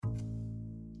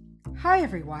Hi,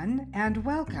 everyone, and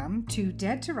welcome to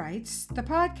Dead to Rights, the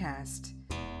podcast.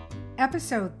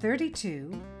 Episode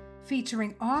 32,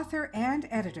 featuring author and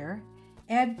editor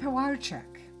Ed Pewarchuk.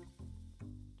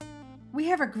 We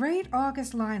have a great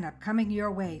August lineup coming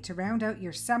your way to round out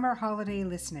your summer holiday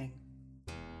listening.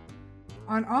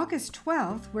 On August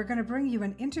 12th, we're going to bring you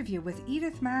an interview with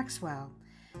Edith Maxwell,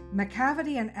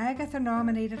 Macavity and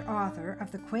Agatha-nominated author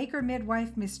of the Quaker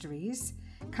Midwife Mysteries,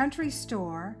 Country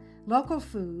Store, Local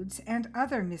Foods, and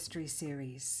other mystery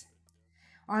series.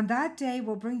 On that day,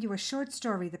 we'll bring you a short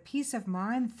story, The Peace of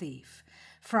Mind Thief,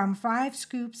 from 5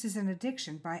 Scoops is an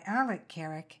Addiction by Alec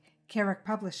Carrick, Carrick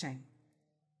Publishing.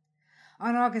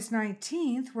 On August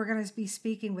 19th, we're going to be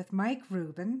speaking with Mike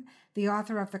Rubin, the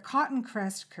author of The Cotton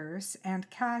Crest Curse and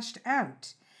Cashed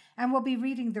Out, and we'll be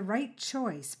reading The Right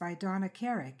Choice by Donna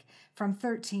Carrick from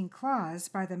 13 Claws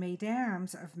by the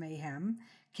Mesdames of Mayhem,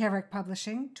 Carrick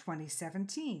Publishing,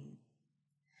 2017.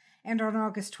 And on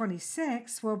August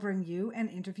 26th, we'll bring you an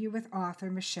interview with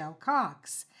author Michelle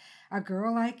Cox, A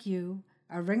Girl Like You,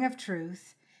 A Ring of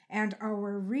Truth, and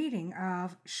our reading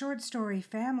of short story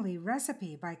Family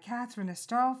Recipe by Catherine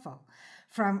Astolfo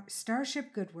from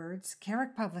Starship Goodwords,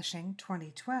 Carrick Publishing,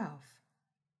 2012.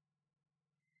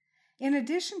 In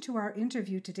addition to our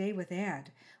interview today with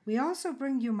Ed, we also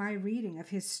bring you my reading of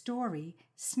his story,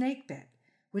 Snakebit,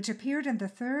 which appeared in the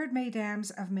third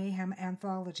Mesdames of Mayhem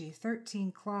anthology,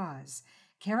 13 Claws,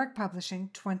 Carrick Publishing,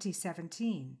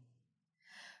 2017.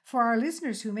 For our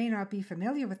listeners who may not be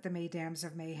familiar with the Mesdames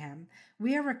of Mayhem,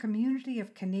 we are a community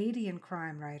of Canadian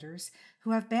crime writers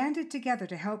who have banded together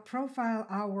to help profile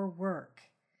our work.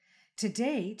 To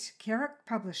date, Carrick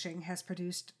Publishing has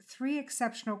produced 3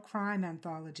 exceptional crime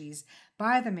anthologies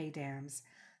by the Mesdames,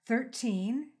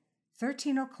 13,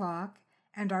 13 O'Clock,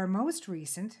 and our most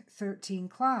recent, 13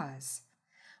 Claws.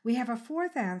 We have a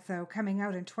 4th antho coming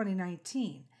out in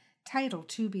 2019, title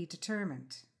To Be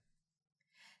Determined.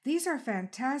 These are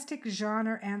fantastic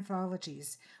genre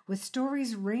anthologies with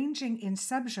stories ranging in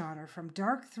subgenre from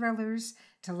dark thrillers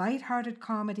to light-hearted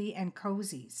comedy and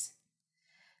cozies.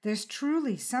 There's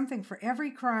truly something for every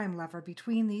crime lover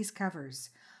between these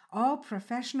covers, all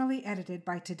professionally edited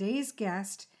by today's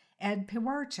guest, Ed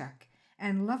Pewarchuk,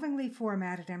 and lovingly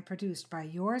formatted and produced by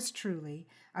yours truly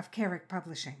of Carrick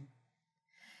Publishing.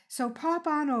 So pop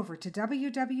on over to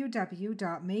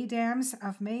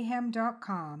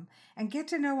www.mesdamesofmayhem.com and get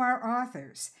to know our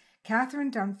authors,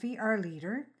 Catherine Dunphy, our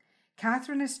leader,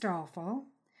 Catherine Astolfo,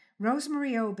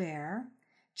 Rosemary Aubert,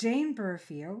 Jane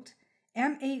Burfield,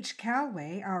 M.H.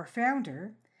 Calway, our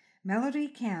founder, Melody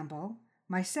Campbell,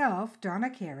 myself,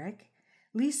 Donna Carrick,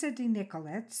 Lisa De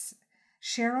Nicolets,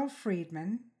 Cheryl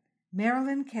Friedman,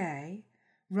 Marilyn Kay,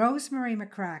 Rosemary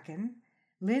McCracken,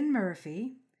 Lynn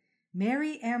Murphy,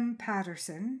 Mary M.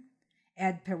 Patterson,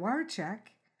 Ed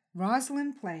Pewarchuk,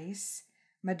 Rosalind Place,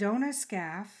 Madonna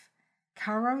Scaff,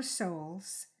 Caro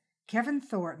Souls, Kevin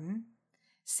Thornton,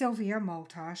 Sylvia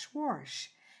Maltosh-Warsh,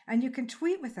 and you can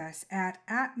tweet with us at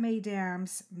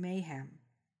 @MesdamesMayhem.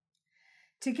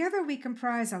 Together we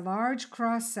comprise a large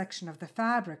cross-section of the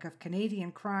fabric of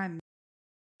Canadian crime.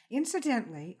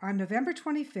 Incidentally, on November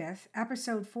 25th,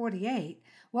 episode 48,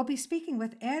 we'll be speaking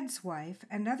with Ed's wife,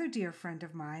 another dear friend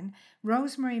of mine,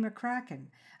 Rosemary McCracken,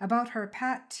 about her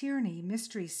Pat Tierney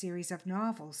mystery series of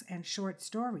novels and short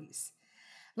stories.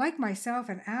 Like myself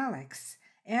and Alex,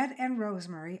 Ed and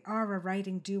Rosemary are a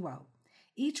writing duo,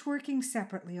 each working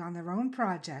separately on their own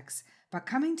projects, but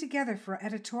coming together for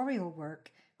editorial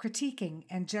work, critiquing,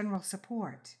 and general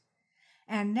support.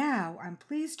 And now I'm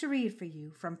pleased to read for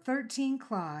you from 13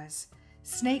 Claws,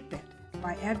 Snakebit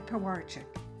by Ed Pewarchuk.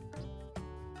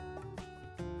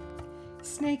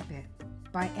 Snakebit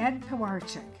by Ed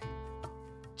Pewarchuk.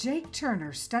 Jake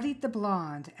Turner studied the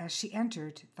blonde as she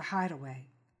entered the hideaway.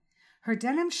 Her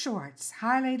denim shorts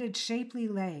highlighted shapely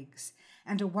legs,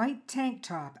 and a white tank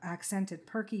top accented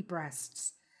perky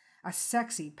breasts. A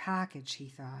sexy package, he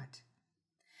thought.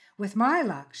 With my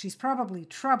luck, she's probably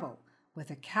trouble, with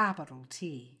a capital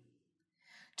T.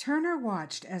 Turner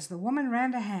watched as the woman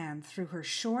ran a hand through her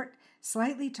short,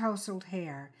 slightly tousled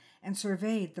hair and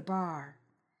surveyed the bar.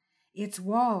 Its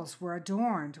walls were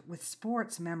adorned with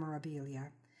sports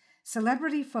memorabilia,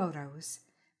 celebrity photos,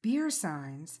 beer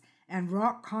signs, and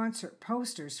rock concert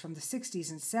posters from the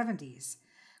 60s and 70s,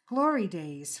 glory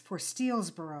days for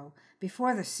Steelsboro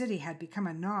before the city had become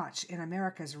a notch in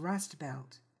America's Rust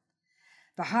Belt.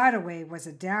 The hideaway was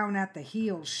a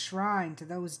down-at-the-heels shrine to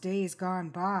those days gone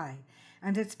by,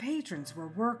 and its patrons were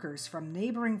workers from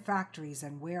neighboring factories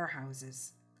and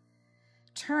warehouses.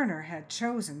 Turner had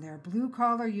chosen their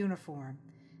blue-collar uniform,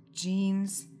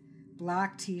 jeans,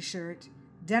 black t-shirt,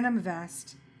 denim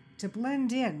vest, to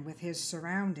blend in with his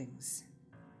surroundings.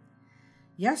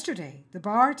 Yesterday, the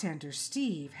bartender,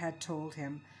 Steve, had told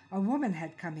him a woman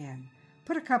had come in,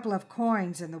 put a couple of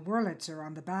coins in the Wurlitzer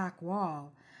on the back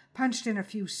wall, punched in a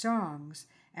few songs,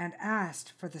 and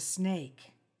asked for the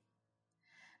snake.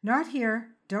 "Not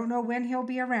here. Don't know when he'll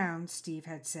be around," Steve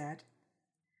had said.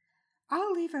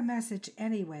 "I'll leave a message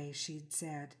anyway," she'd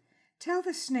said. "Tell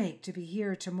the snake to be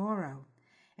here tomorrow,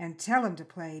 and tell him to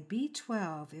play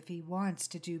B12 if he wants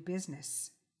to do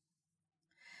business."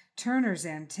 Turner's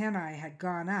antennae had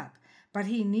gone up, but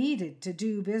he needed to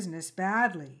do business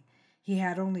badly. He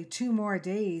had only 2 more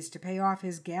days to pay off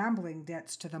his gambling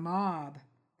debts to the mob.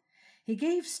 He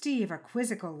gave Steve a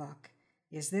quizzical look.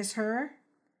 "Is this her?"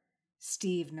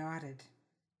 Steve nodded.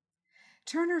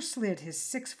 Turner slid his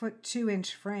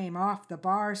 6'2" frame off the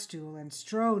bar stool and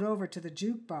strode over to the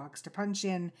jukebox to punch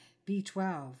in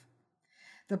B12.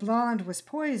 The blonde was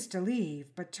poised to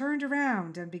leave, but turned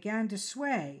around and began to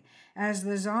sway as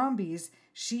the zombie's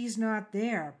 "She's Not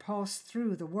There" pulsed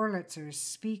through the Wurlitzer's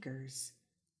speakers.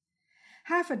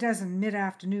 Half a dozen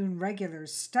mid-afternoon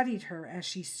regulars studied her as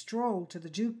she strolled to the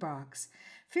jukebox,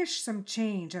 fished some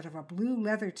change out of a blue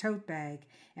leather tote bag,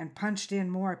 and punched in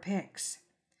more picks.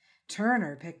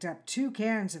 Turner picked up 2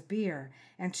 cans of beer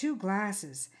and 2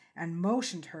 glasses and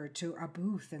motioned her to a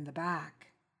booth in the back.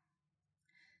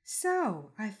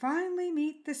 "So, I finally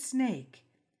meet the snake."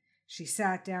 She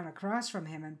sat down across from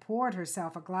him and poured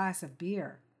herself a glass of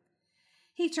beer.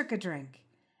 He took a drink.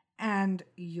 "And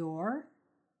you're?"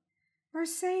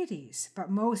 "Mercedes,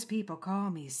 but most people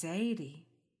call me Sadie."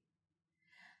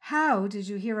 "How did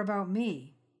you hear about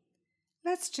me?"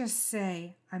 "Let's just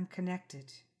say I'm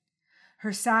connected."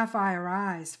 Her sapphire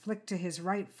eyes flicked to his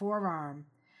right forearm.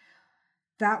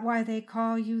 "That why they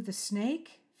call you the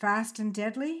snake? Fast and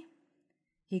deadly?"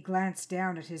 He glanced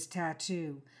down at his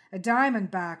tattoo, a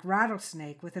diamondback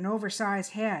rattlesnake with an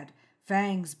oversized head,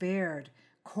 fangs bared,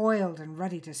 coiled and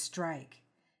ready to strike.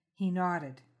 He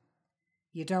nodded.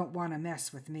 "You don't want to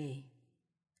mess with me."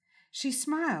 She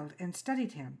smiled and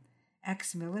studied him.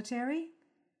 "Ex-military?"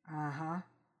 "Uh-huh."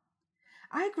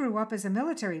 "I grew up as a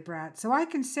military brat, so I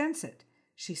can sense it."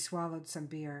 She swallowed some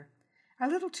beer. "A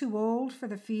little too old for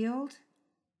the field?"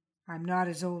 "I'm not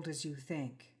as old as you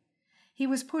think." He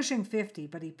was pushing 50,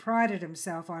 but he prided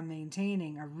himself on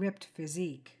maintaining a ripped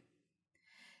physique.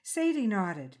 Sadie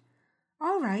nodded.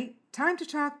 "All right, time to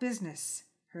talk business."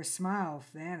 Her smile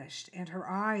vanished, and her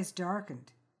eyes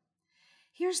darkened.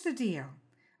 "Here's the deal.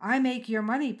 I make your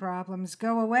money problems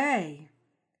go away."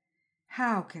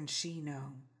 How can she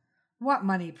know? "What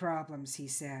money problems?" he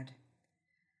said.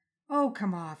 "Oh,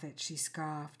 come off it," she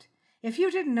scoffed. "If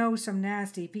you didn't know some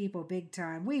nasty people big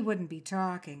time, we wouldn't be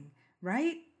talking,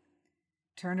 right?"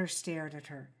 Turner stared at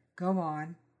her. "Go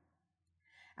on."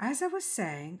 "As I was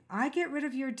saying, I get rid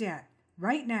of your debt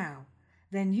right now.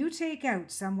 Then you take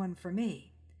out someone for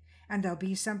me. And there'll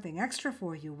be something extra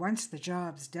for you once the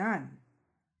job's done."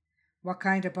 "What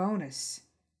kind of bonus?"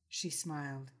 She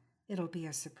smiled. "It'll be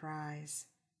a surprise."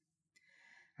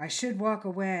 "I should walk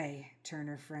away,"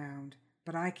 Turner frowned,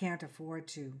 "but I can't afford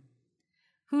to."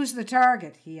 "Who's the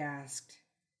target?" he asked.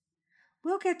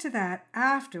 "We'll get to that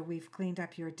after we've cleaned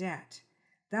up your debt.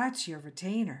 That's your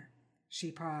retainer."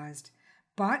 She paused.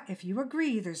 "But if you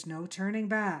agree there's no turning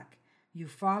back, you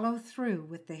follow through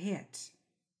with the hit."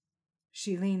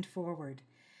 She leaned forward.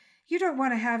 "You don't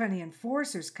want to have any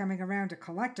enforcers coming around to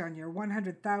collect on your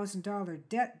 $100,000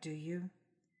 debt, do you?"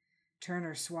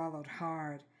 Turner swallowed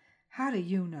hard. "How do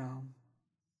you know?"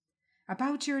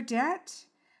 "About your debt?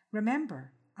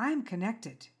 Remember, I'm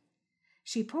connected."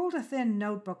 She pulled a thin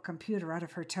notebook computer out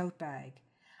of her tote bag.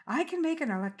 "I can make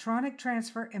an electronic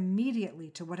transfer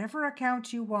immediately to whatever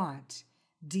account you want.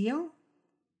 Deal?"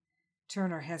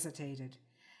 Turner hesitated.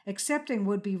 Accepting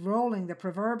would be rolling the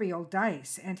proverbial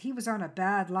dice, and he was on a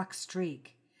bad luck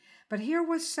streak. But here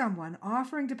was someone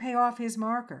offering to pay off his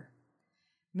marker.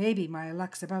 "Maybe my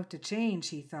luck's about to change,"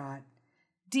 he thought.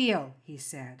 "Deal," he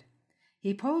said.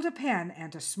 He pulled a pen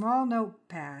and a small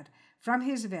notepad from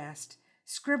his vest,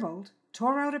 scribbled,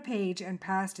 tore out a page, and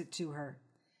passed it to her.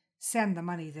 "Send the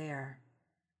money there."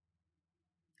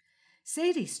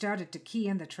 Sadie started to key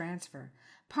in the transfer,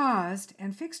 paused,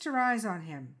 and fixed her eyes on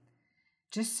him.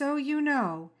 "Just so you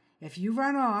know, if you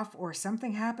run off or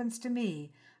something happens to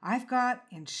me, I've got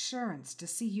insurance to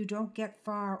see you don't get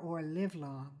far or live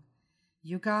long.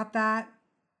 You got that?"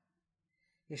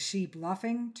 Is she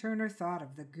bluffing? Turner thought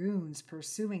of the goons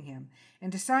pursuing him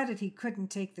and decided he couldn't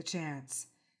take the chance.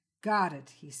 "Got it,"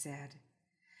 he said.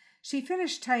 She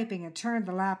finished typing and turned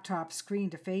the laptop screen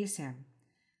to face him.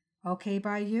 "Okay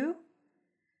by you?"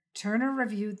 Turner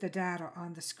reviewed the data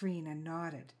on the screen and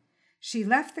nodded. She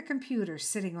left the computer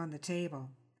sitting on the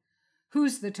table.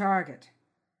 "Who's the target?"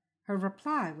 Her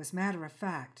reply was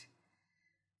matter-of-fact.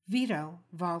 "Vito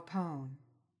Volpone."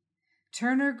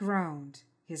 Turner groaned.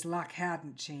 His luck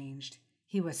hadn't changed.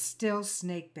 He was still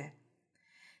snake-bit.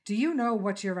 "Do you know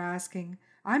what you're asking?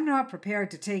 I'm not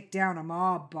prepared to take down a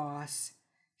mob boss."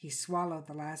 He swallowed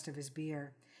the last of his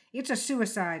beer. "It's a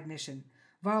suicide mission.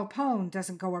 Volpone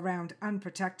doesn't go around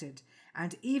unprotected,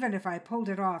 and even if I pulled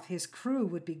it off, his crew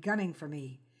would be gunning for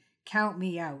me. Count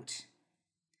me out."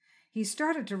 He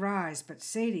started to rise, but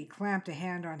Sadie clamped a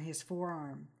hand on his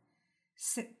forearm.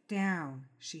 "Sit down,"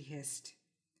 she hissed.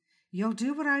 "You'll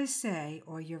do what I say,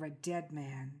 or you're a dead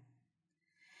man."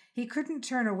 He couldn't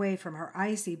turn away from her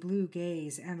icy blue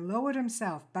gaze and lowered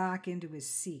himself back into his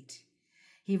seat.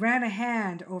 He ran a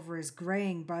hand over his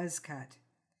graying buzz cut.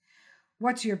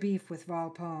 "What's your beef with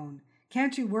Volpone?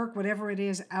 Can't you work whatever it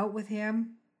is out with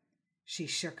him?" She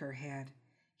shook her head.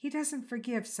 "He doesn't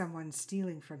forgive someone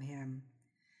stealing from him."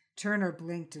 Turner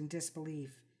blinked in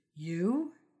disbelief.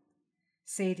 "You?"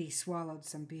 Sadie swallowed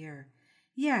some beer.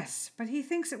 "Yes, but he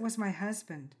thinks it was my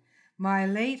husband. My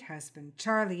late husband,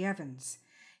 Charlie Evans.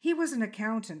 He was an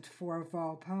accountant for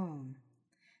Volpone."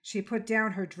 She put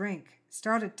down her drink,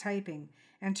 started typing,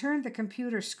 and turned the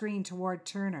computer screen toward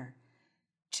Turner.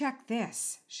 "Check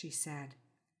this," she said.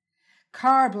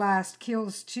 "Car blast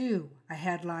kills 2, a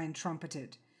headline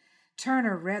trumpeted.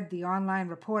 Turner read the online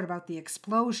report about the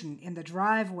explosion in the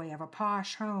driveway of a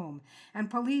posh home and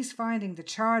police finding the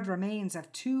charred remains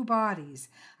of 2 bodies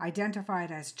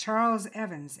identified as Charles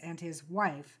Evans and his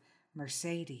wife,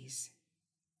 Mercedes.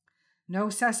 "No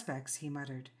suspects," he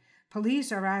muttered.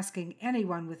 "Police are asking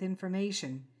anyone with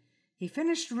information." He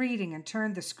finished reading and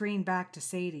turned the screen back to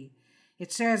Sadie.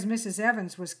 "It says Mrs.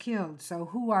 Evans was killed, so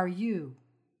who are you?"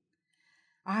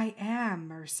 "I am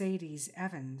Mercedes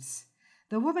Evans.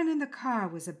 The woman in the car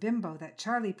was a bimbo that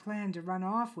Charlie planned to run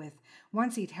off with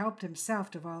once he'd helped himself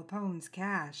to Volpone's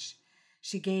cash."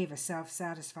 She gave a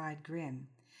self-satisfied grin.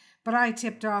 "But I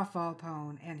tipped off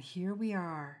Volpone, and here we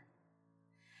are."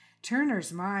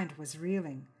 Turner's mind was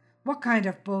reeling. "What kind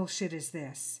of bullshit is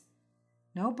this?"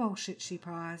 "No bullshit," she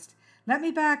paused. "Let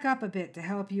me back up a bit to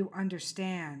help you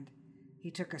understand."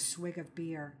 He took a swig of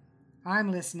beer. "I'm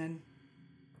listening."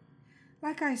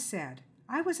 "Like I said,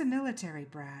 I was a military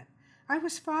brat. I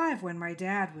was 5 when my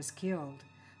dad was killed.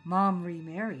 Mom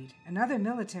remarried, another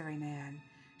military man.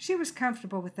 She was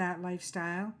comfortable with that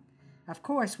lifestyle. Of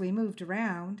course, we moved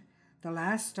around. The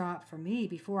last stop for me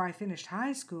before I finished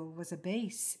high school was a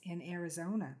base in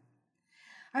Arizona.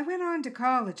 I went on to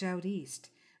college out east,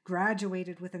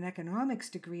 graduated with an economics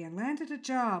degree, and landed a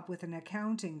job with an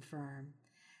accounting firm.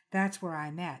 That's where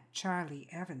I met Charlie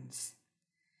Evans.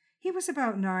 He was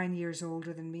about 9 years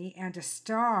older than me and a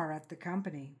star at the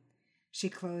company." She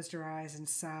closed her eyes and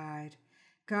sighed.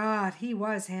 "God, he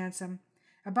was handsome.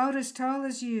 About as tall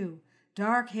as you,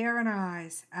 dark hair and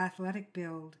eyes, athletic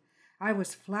build. I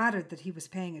was flattered that he was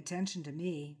paying attention to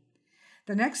me.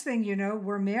 The next thing you know,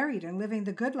 we're married and living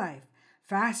the good life.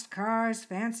 Fast cars,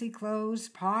 fancy clothes,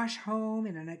 posh home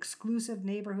in an exclusive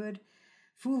neighborhood.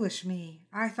 Foolish me.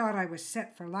 I thought I was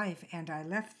set for life, and I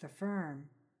left the firm.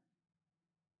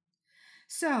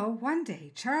 So one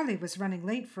day, Charlie was running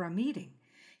late for a meeting.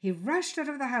 He rushed out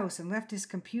of the house and left his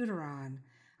computer on.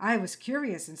 I was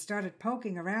curious and started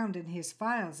poking around in his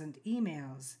files and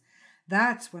emails.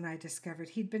 That's when I discovered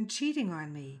he'd been cheating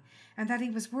on me and that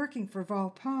he was working for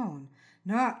Volpone,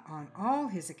 not on all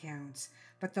his accounts,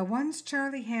 but the ones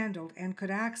Charlie handled and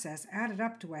could access added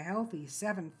up to a healthy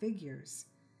 7 figures.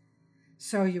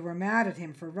 "So you were mad at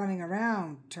him for running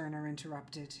around," Turner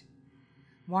interrupted.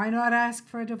 "Why not ask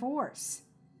for a divorce?"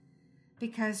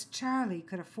 "Because Charlie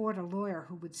could afford a lawyer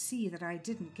who would see that I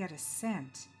didn't get a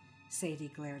cent." Sadie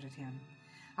glared at him.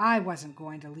 "I wasn't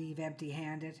going to leave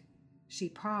empty-handed." She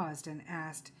paused and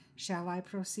asked, "Shall I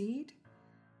proceed?"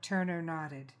 Turner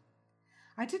nodded.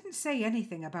 "I didn't say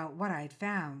anything about what I'd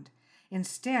found.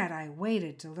 Instead, I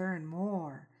waited to learn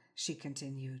more," she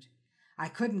continued. "I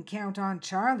couldn't count on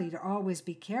Charlie to always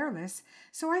be careless,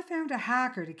 so I found a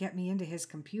hacker to get me into his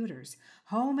computers,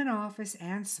 home and office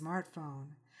and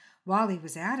smartphone. While he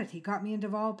was at it, he got me into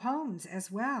Volpone's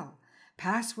as well.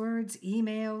 Passwords,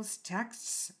 emails,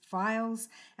 texts, files,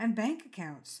 and bank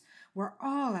accounts were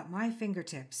all at my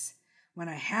fingertips. When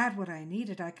I had what I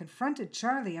needed, I confronted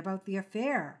Charlie about the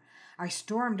affair. I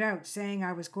stormed out saying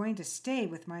I was going to stay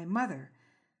with my mother.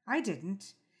 I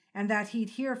didn't, and that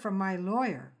he'd hear from my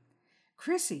lawyer.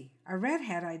 Chrissy, a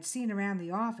redhead I'd seen around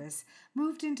the office,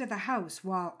 moved into the house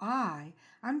while I,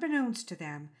 unbeknownst to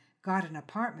them, got an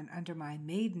apartment under my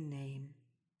maiden name.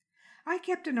 I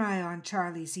kept an eye on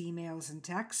Charlie's emails and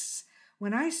texts.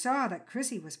 When I saw that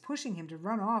Chrissy was pushing him to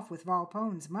run off with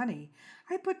Volpone's money,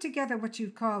 I put together what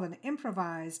you'd call an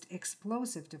improvised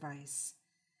explosive device."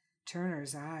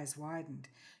 Turner's eyes widened.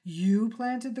 "You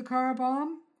planted the car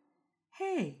bomb?"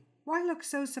 "Hey, why look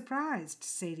so surprised?"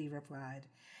 Sadie replied.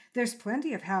 "There's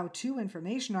plenty of how-to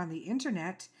information on the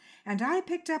internet, and I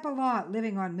picked up a lot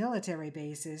living on military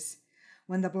bases.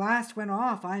 When the blast went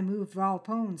off, I moved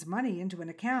Volpone's money into an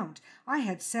account I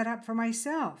had set up for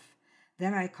myself.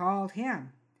 Then I called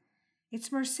him.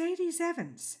 'It's Mercedes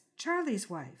Evans, Charlie's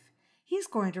wife. He's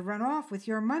going to run off with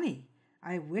your money,'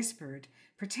 I whispered,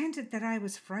 pretended that I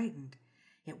was frightened.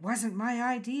 'It wasn't my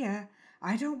idea.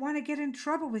 I don't want to get in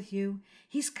trouble with you.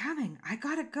 He's coming. I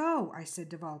gotta go,' I said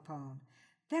to Volpone.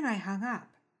 Then I hung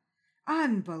up."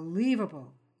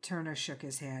 "Unbelievable!" Turner shook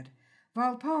his head.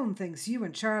 "Volpone thinks you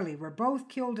and Charlie were both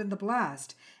killed in the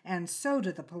blast, and so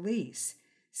do the police.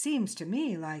 Seems to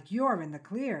me like you're in the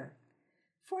clear."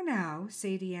 "For now,"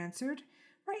 Sadie answered.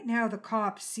 "Right now the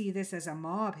cops see this as a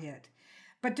mob hit,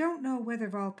 but don't know whether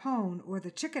Volpone or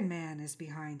the Chicken Man is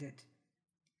behind it."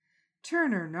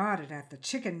 Turner nodded at the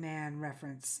Chicken Man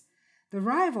reference. The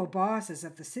rival bosses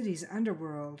of the city's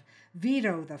underworld,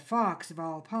 Vito the Fox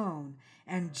Volpone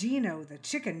and Gino the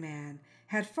Chicken Man,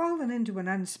 had fallen into an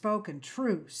unspoken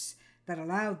truce that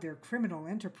allowed their criminal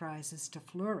enterprises to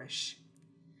flourish.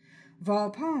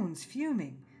 "Volpone's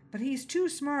fuming, but he's too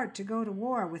smart to go to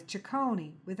war with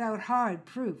Ciccone without hard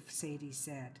proof," Sadie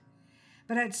said.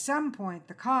 "But at some point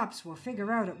the cops will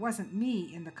figure out it wasn't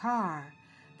me in the car.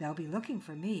 They'll be looking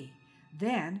for me.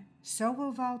 Then so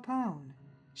will Volpone."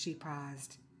 She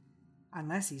paused.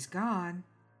 "Unless he's gone."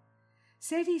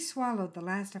 Sadie swallowed the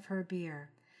last of her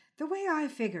beer. "The way I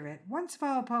figure it, once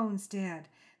Volpone's dead,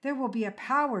 there will be a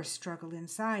power struggle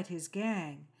inside his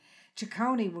gang.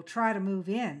 Ciccone will try to move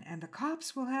in, and the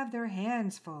cops will have their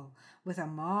hands full with a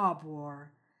mob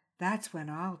war. That's when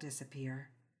I'll disappear."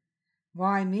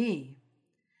 "Why me?"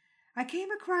 "I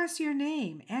came across your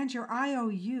name and your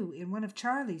IOU in one of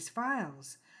Charlie's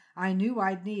files. I knew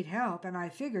I'd need help, and I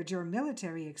figured your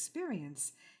military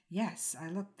experience, yes, I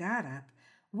looked that up,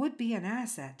 would be an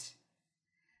asset."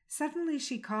 Suddenly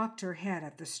she cocked her head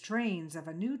at the strains of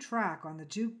a new track on the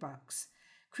jukebox.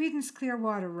 Creedence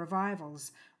Clearwater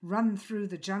Revival's Run Through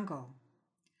the Jungle.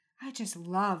 "I just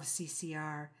love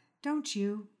CCR, don't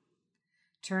you?"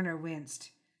 Turner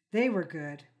winced. "They were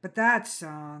good, but that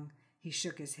song—" He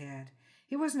shook his head.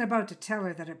 He wasn't about to tell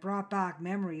her that it brought back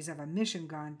memories of a mission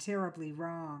gone terribly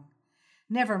wrong.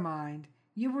 "Never mind.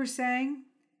 You were saying?"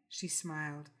 She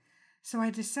smiled. "So I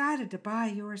decided to buy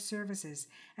your services,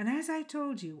 and as I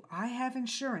told you, I have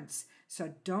insurance,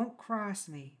 so don't cross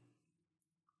me."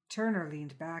 Turner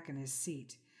leaned back in his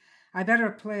seat. "I better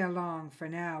play along for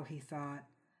now," he thought.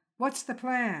 "What's the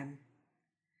plan?"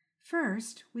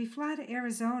 "First, we fly to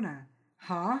Arizona."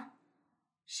 "Huh?"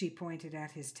 She pointed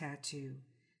at his tattoo.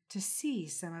 "To see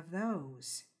some of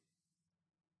those."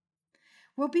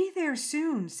 "We'll be there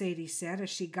soon," Sadie said as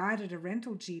she guided a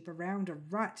rental jeep around a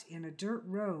rut in a dirt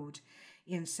road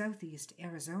in southeast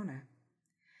Arizona.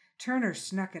 Turner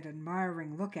snuck an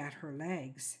admiring look at her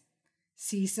legs.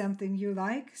 "See something you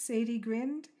like?" Sadie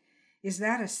grinned. "Is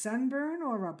that a sunburn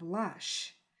or a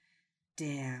blush?"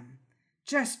 "Damn.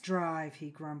 Just drive," he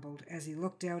grumbled as he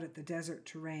looked out at the desert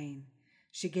terrain.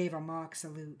 She gave a mock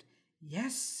salute.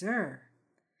 "Yes, sir."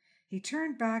 He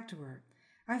turned back to her.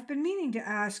 "I've been meaning to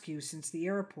ask you since the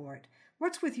airport,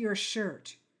 what's with your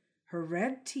shirt?" Her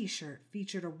red T-shirt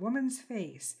featured a woman's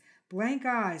face, blank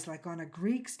eyes like on a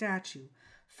Greek statue,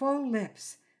 full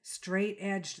lips,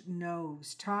 straight-edged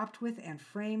nose, topped with and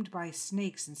framed by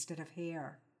snakes instead of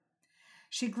hair.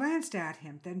 She glanced at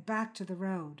him, then back to the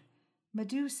road.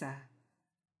 "Medusa."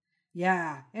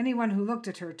 "Yeah, anyone who looked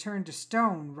at her turned to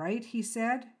stone, right?" he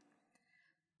said.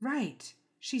 "Right.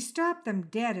 She stopped them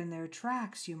dead in their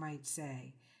tracks, you might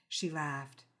say." She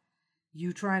laughed.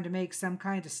 "You trying to make some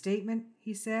kind of statement?"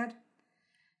 he said.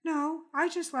 "No, I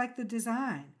just like the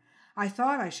design. I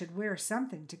thought I should wear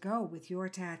something to go with your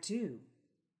tattoo."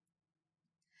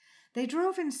 They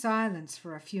drove in silence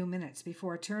for a few minutes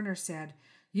before Turner said,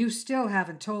 "You still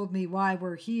haven't told me why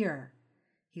we're here."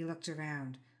 He looked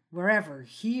around. "Wherever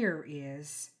here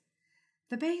is."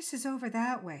 "The base is over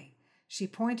that way." She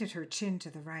pointed her chin to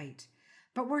the right.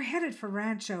 "But we're headed for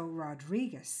Rancho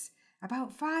Rodriguez.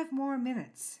 About 5 more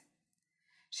minutes."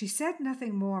 She said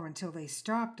nothing more until they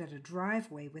stopped at a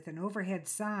driveway with an overhead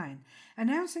sign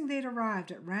announcing they'd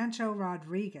arrived at Rancho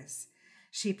Rodriguez.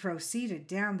 She proceeded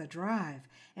down the drive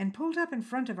and pulled up in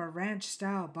front of a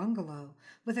ranch-style bungalow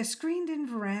with a screened-in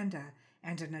veranda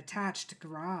and an attached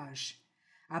garage.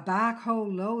 A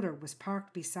backhoe loader was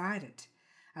parked beside it.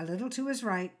 A little to his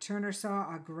right, Turner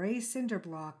saw a gray cinder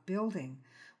block building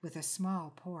with a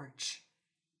small porch.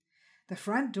 The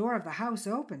front door of the house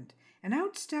opened, and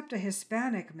out stepped a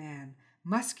Hispanic man,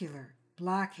 muscular,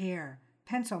 black hair,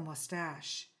 pencil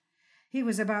mustache. He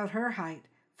was about her height,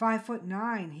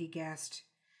 5'9", he guessed.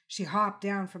 She hopped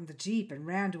down from the jeep and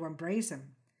ran to embrace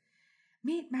him.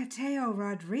 "Meet Mateo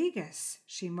Rodriguez,"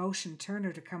 she motioned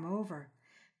Turner to come over.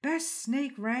 "Best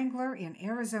snake wrangler in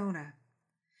Arizona."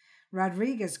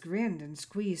 Rodriguez grinned and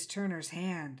squeezed Turner's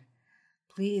hand.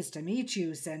 "Pleased to meet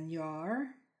you,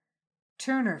 senor."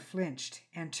 Turner flinched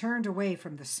and turned away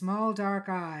from the small dark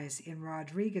eyes in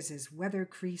Rodriguez's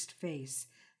weather-creased face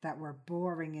that were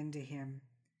boring into him.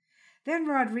 Then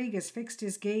Rodriguez fixed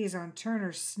his gaze on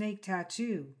Turner's snake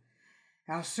tattoo.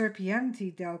 "El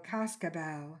serpiente del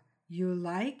cascabel. You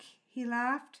like?" he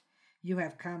laughed. "You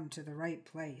have come to the right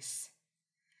place."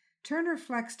 Turner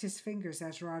flexed his fingers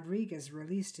as Rodriguez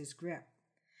released his grip.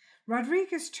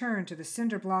 Rodriguez turned to the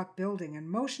cinder block building and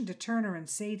motioned to Turner and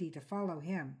Sadie to follow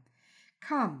him.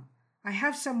 "Come, I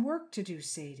have some work to do,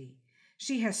 Sadie.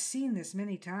 She has seen this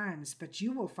many times, but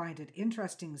you will find it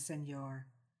interesting, senor."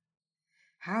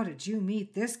 "How did you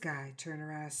meet this guy?"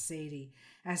 Turner asked Sadie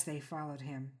as they followed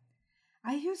him.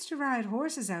 "I used to ride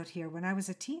horses out here when I was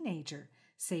a teenager,"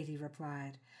 Sadie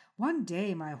replied. "One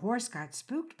day my horse got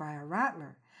spooked by a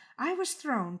rattler. I was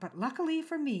thrown, but luckily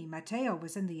for me, Mateo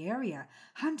was in the area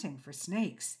hunting for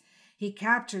snakes. He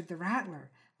captured the rattler,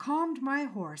 calmed my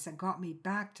horse, and got me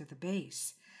back to the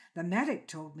base. The medic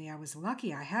told me I was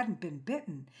lucky I hadn't been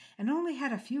bitten and only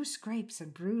had a few scrapes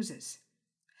and bruises.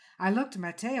 I looked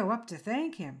Mateo up to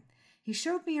thank him. He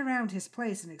showed me around his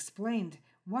place and explained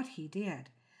what he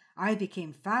did. I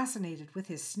became fascinated with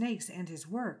his snakes and his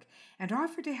work and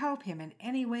offered to help him in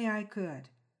any way I could."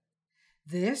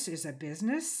 "This is a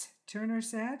business?" Turner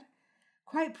said.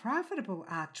 "Quite profitable,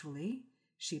 actually."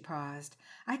 She paused.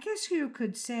 "I guess you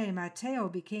could say Mateo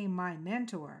became my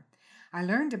mentor. I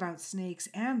learned about snakes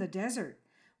and the desert.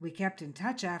 We kept in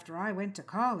touch after I went to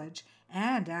college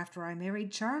and after I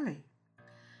married Charlie."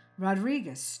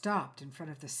 Rodriguez stopped in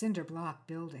front of the cinder block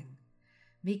building.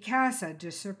 "Mi casa de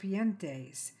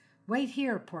serpientes. Wait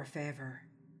here, por favor."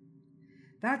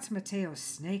 "That's Mateo's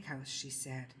snake house," she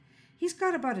said. "He's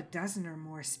got about a dozen or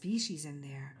more species in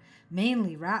there,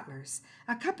 mainly rattlers,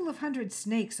 a couple of hundred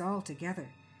snakes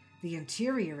altogether. The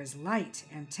interior is light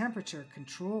and temperature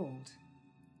controlled."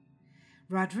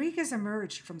 Rodriguez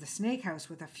emerged from the snake house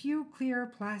with a few clear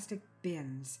plastic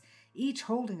bins, each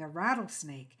holding a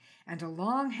rattlesnake and a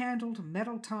long-handled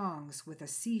metal tongs with a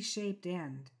C-shaped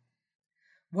end.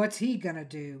 "What's he gonna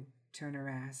do?" Turner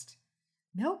asked.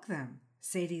 "Milk them,"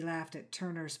 Sadie laughed at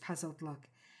Turner's puzzled look.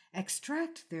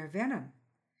 "Extract their venom."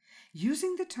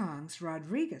 Using the tongs,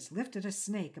 Rodriguez lifted a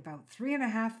snake about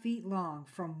 3.5 feet long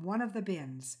from one of the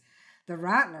bins. The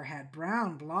rattler had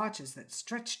brown blotches that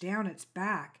stretched down its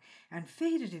back and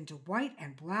faded into white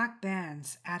and black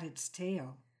bands at its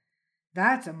tail.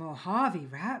 "That's a Mojave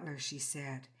rattler," she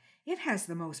said. "It has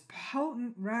the most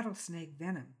potent rattlesnake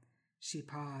venom." She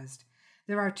paused.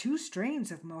 "There are 2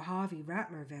 strains of Mojave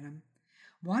rattler venom.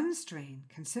 One strain,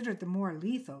 considered the more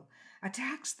lethal,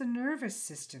 attacks the nervous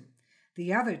system.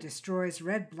 The other destroys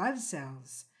red blood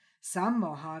cells. Some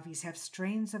Mojaves have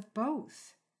strains of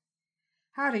both."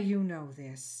 "How do you know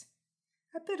this?"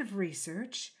 "A bit of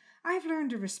research. I've learned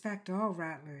to respect all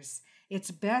rattlers. It's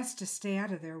best to stay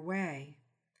out of their way."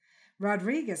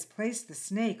 Rodriguez placed the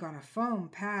snake on a foam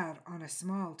pad on a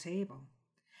small table.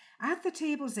 At the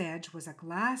table's edge was a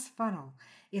glass funnel,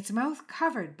 its mouth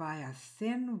covered by a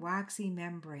thin, waxy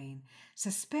membrane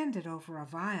suspended over a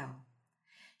vial.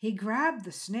 He grabbed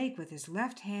the snake with his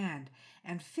left hand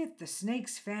and fit the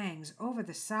snake's fangs over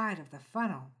the side of the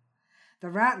funnel.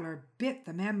 The rattler bit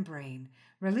the membrane,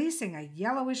 releasing a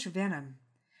yellowish venom.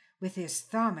 With his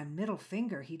thumb and middle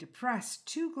finger, he depressed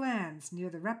 2 glands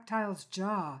near the reptile's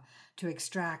jaw to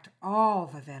extract all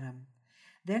the venom.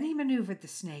 Then he maneuvered the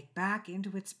snake back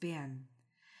into its bin.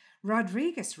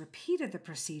 Rodriguez repeated the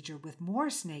procedure with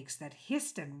more snakes that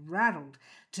hissed and rattled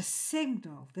to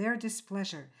signal their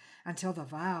displeasure until the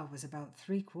vial was about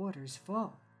 3/4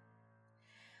 full.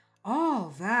 "All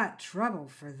that trouble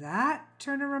for that?"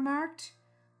 Turner remarked.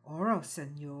 "Oro,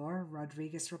 senor,"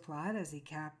 Rodriguez replied as he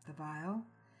capped the vial.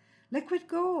 "Liquid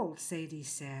gold," Sadie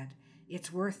said.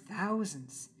 "It's worth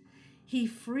thousands. He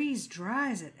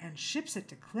freeze-dries it and ships it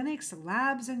to clinics,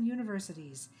 labs, and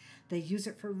universities. They use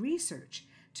it for research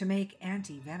to make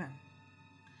anti-venom."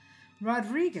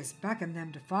 Rodriguez beckoned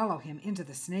them to follow him into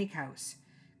the snake house.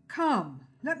 "Come,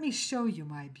 let me show you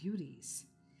my beauties."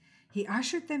 He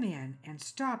ushered them in and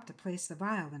stopped to place the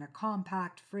vial in a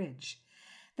compact fridge.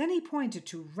 Then he pointed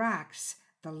to racks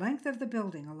the length of the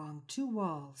building along 2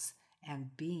 walls,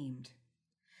 and beamed.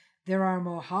 There are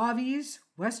Mojaves,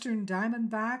 western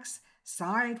diamondbacks,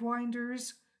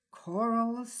 sidewinders,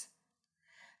 corals.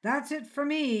 That's it for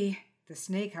me. The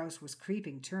snake house was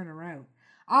creeping Turner out.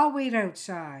 I'll wait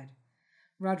outside.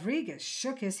 Rodriguez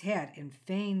shook his head in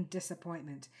feigned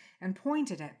disappointment and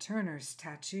pointed at Turner's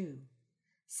tattoo.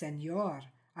 Senor,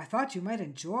 I thought you might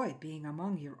enjoy being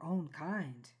among your own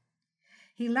kind.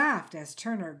 He laughed as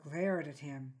Turner glared at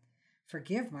him.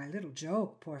 Forgive my little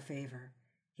joke, por favor.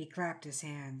 He clapped his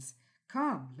hands.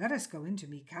 Come, let us go into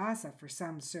mi casa for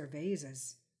some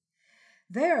cervezas.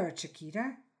 There,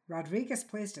 Chiquita. Rodriguez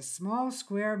placed a small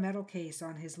square metal case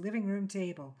on his living room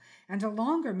table and a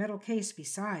longer metal case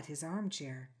beside his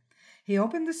armchair. He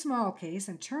opened the small case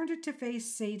and turned it to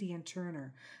face Sadie and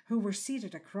Turner, who were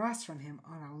seated across from him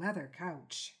on a leather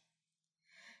couch.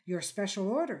 Your special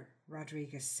order,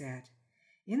 Rodriguez said.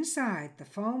 Inside the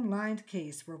foam-lined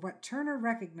case were what Turner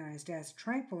recognized as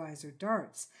tranquilizer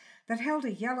darts that held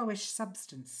a yellowish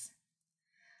substance.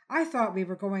 I thought we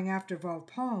were going after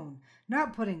Volpone,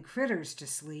 not putting critters to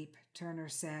sleep, Turner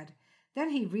said. Then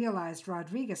he realized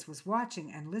Rodriguez was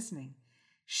watching and listening.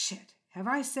 Shit, have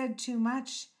I said too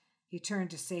much? He turned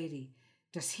to Sadie.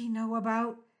 Does he know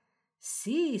about?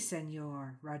 Si,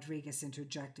 senor, Rodriguez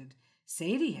interjected.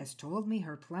 Sadie has told me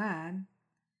her plan.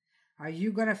 Are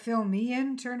you going to fill me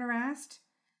in? Turner asked.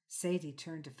 Sadie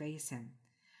turned to face him.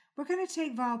 We're going to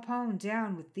take Volpone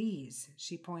down with these,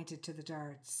 she pointed to the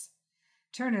darts.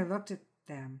 Turner looked at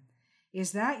them.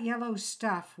 Is that yellow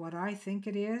stuff what I think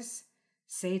it is?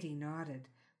 Sadie nodded.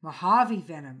 Mojave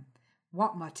venom,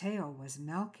 what Mateo was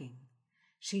milking.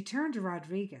 She turned to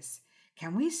Rodriguez.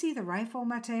 Can we see the rifle,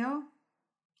 Mateo?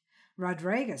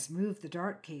 Rodriguez moved the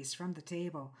dart case from the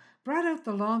table, brought out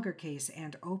the longer case,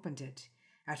 and opened it.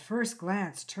 At first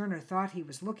glance, Turner thought he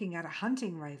was looking at a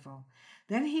hunting rifle.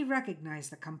 Then he recognized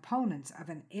the components of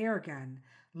an air gun,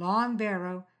 long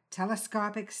barrel,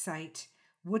 telescopic sight,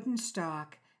 wooden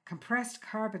stock, compressed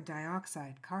carbon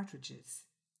dioxide cartridges.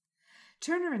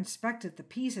 Turner inspected the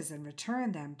pieces and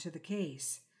returned them to the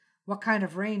case. What kind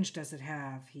of range does it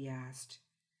have? He asked.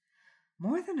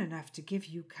 More than enough to give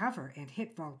you cover and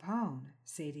hit Volpone,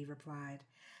 Sadie replied.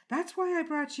 That's why I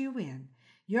brought you in.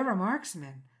 You're a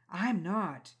marksman. I'm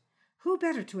not. Who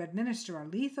better to administer a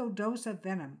lethal dose of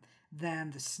venom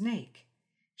than the snake?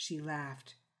 She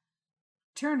laughed.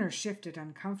 Turner shifted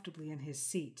uncomfortably in his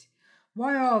seat.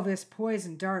 Why all this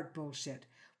poison dart bullshit?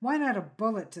 Why not a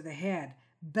bullet to the head?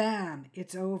 Bam,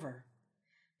 it's over.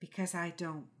 Because I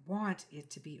don't want it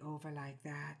to be over like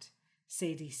that,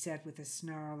 Sadie said with a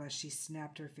snarl as she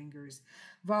snapped her fingers.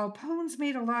 Volpone's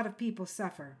made a lot of people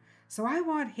suffer, so I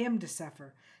want him to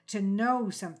suffer, to know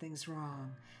something's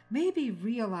wrong, maybe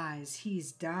realize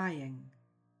he's dying.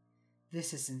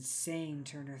 This is insane,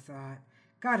 Turner thought.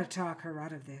 Gotta talk her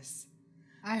out of this.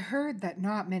 I heard that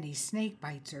not many snake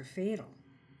bites are fatal.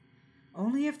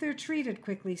 Only if they're treated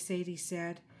quickly, Sadie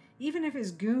said. Even if his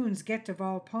goons get to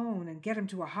Volpone and get him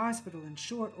to a hospital in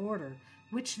short order,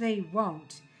 which they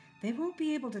won't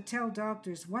be able to tell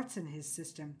doctors what's in his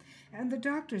system, and the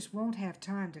doctors won't have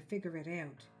time to figure it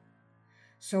out.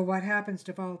 So what happens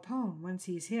to Volpone once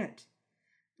he's hit?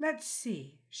 Let's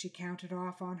see, she counted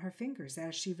off on her fingers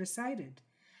as she recited.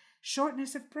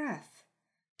 Shortness of breath,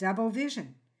 double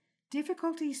vision,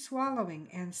 difficulty swallowing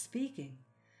and speaking,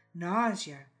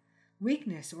 nausea,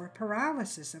 weakness or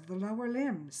paralysis of the lower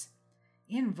limbs,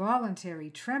 involuntary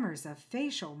tremors of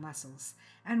facial muscles,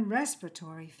 and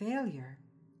respiratory failure.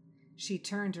 She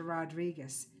turned to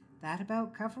Rodriguez. That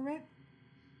about cover it?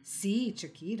 Si,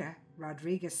 Chiquita.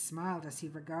 Rodriguez smiled as he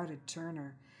regarded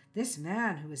Turner. This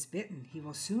man who is bitten, he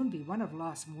will soon be one of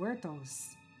Los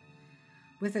Muertos.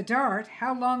 With a dart,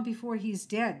 how long before he's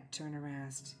dead? Turner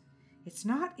asked. It's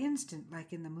not instant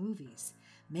like in the movies.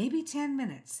 Maybe 10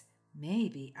 minutes,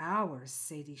 maybe hours,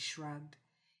 Sadie shrugged.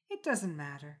 It doesn't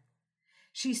matter.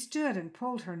 She stood and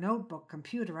pulled her notebook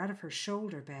computer out of her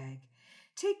shoulder bag.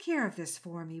 Take care of this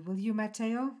for me, will you,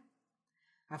 Mateo?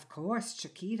 Of course,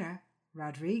 Chiquita.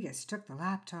 Rodriguez took the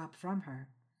laptop from her.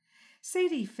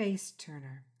 Sadie faced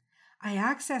Turner. I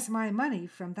access my money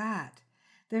from that.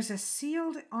 There's a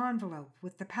sealed envelope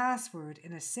with the password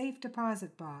in a safe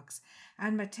deposit box,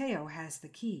 and Mateo has the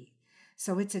key.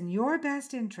 So it's in your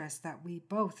best interest that we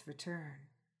both return.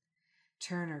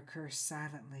 Turner cursed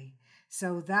silently.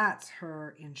 So that's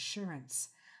her insurance.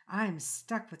 I'm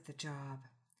stuck with the job.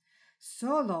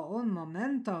 Solo un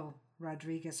momento.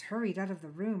 Rodriguez hurried out of the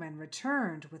room and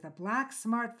returned with a black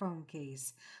smartphone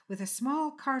case with a small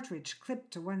cartridge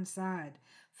clipped to one side.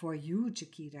 For you,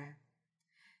 Chiquita.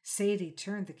 Sadie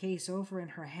turned the case over in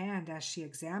her hand as she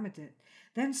examined it,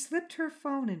 then slipped her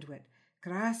phone into it.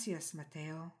 Gracias,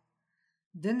 Mateo.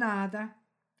 De nada.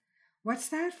 What's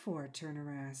that for?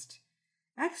 Turner asked.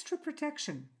 Extra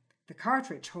protection. The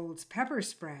cartridge holds pepper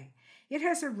spray. It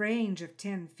has a range of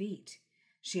 10 feet.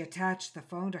 She attached the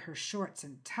phone to her shorts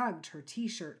and tugged her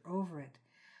t-shirt over it.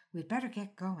 We'd better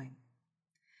get going.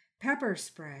 Pepper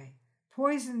spray.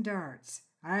 Poison darts.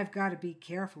 I've got to be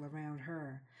careful around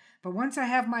her. But once I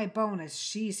have my bonus,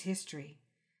 she's history.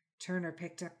 Turner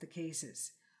picked up the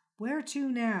cases. Where to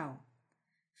now?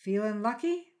 Feeling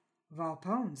lucky?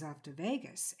 Volpone's off to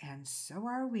Vegas, and so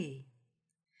are we.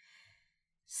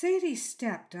 Sadie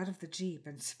stepped out of the Jeep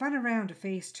and spun around to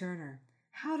face Turner.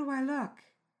 How do I look?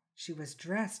 She was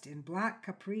dressed in black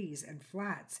capris and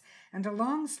flats and a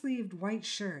long-sleeved white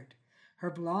shirt.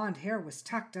 Her blonde hair was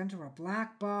tucked under a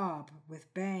black bob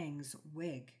with bangs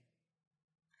wig.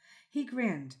 He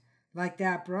grinned, like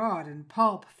that broad in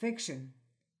Pulp Fiction.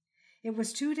 It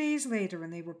was 2 days later,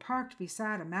 and they were parked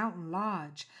beside a mountain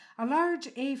lodge, a large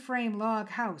A-frame log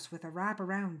house with a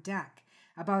wraparound deck,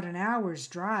 about an hour's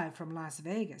drive from Las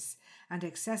Vegas, and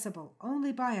accessible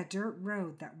only by a dirt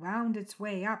road that wound its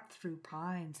way up through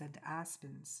pines and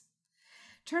aspens.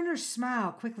 Turner's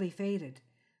smile quickly faded.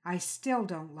 I still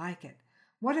don't like it.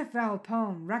 What if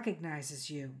Volpone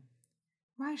recognizes you?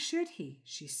 Why should he?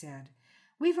 She said.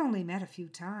 We've only met a few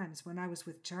times when I was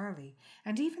with Charlie,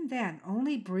 and even then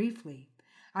only briefly.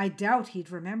 I doubt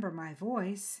he'd remember my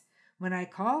voice. When I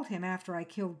called him after I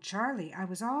killed Charlie, I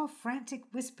was all frantic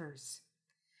whispers.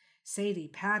 Sadie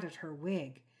patted her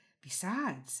wig.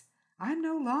 Besides, I'm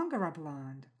no longer a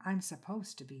blonde. I'm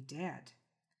supposed to be dead.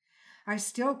 I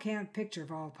still can't picture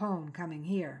Volpone coming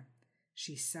here.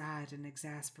 She sighed in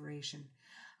exasperation.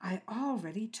 I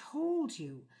already told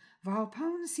you.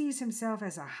 Volpone sees himself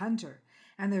as a hunter,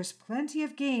 and there's plenty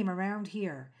of game around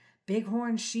here.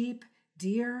 Bighorn sheep,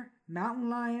 deer, mountain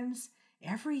lions.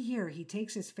 Every year he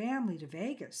takes his family to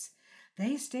Vegas.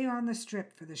 They stay on the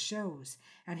Strip for the shows,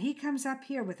 and he comes up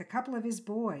here with a couple of his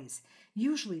boys,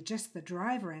 usually just the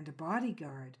driver and a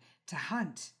bodyguard, to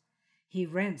hunt. He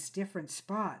rents different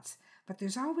spots, but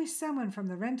there's always someone from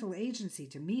the rental agency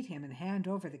to meet him and hand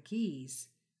over the keys.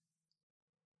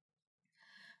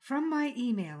 From my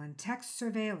email and text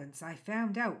surveillance, I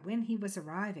found out when he was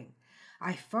arriving.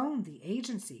 I phoned the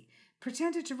agency,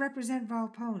 pretended to represent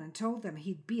Volpone, and told them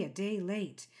he'd be a day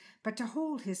late, but to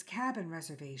hold his cabin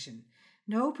reservation.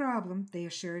 No problem, they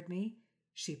assured me.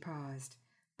 She paused.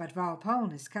 But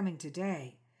Volpone is coming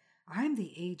today. I'm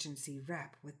the agency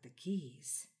rep with the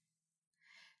keys.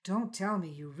 Don't tell me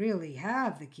you really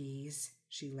have the keys,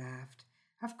 she laughed.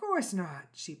 Of course not,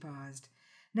 she paused.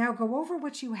 Now go over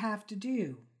what you have to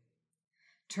do.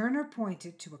 Turner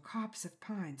pointed to a copse of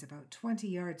pines about 20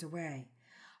 yards away.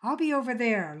 I'll be over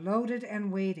there, loaded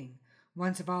and waiting.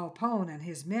 Once Volpone and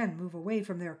his men move away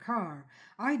from their car,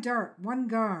 I dart one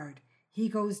guard. He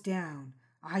goes down.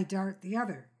 I dart the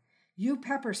other. You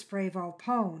pepper spray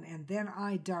Volpone, and then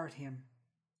I dart him.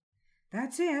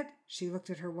 That's it. She looked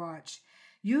at her watch.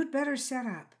 You'd better set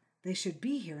up. They should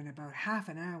be here in about half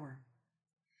an hour.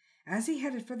 As he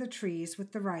headed for the trees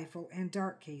with the rifle and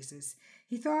dart cases,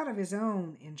 he thought of his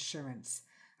own insurance,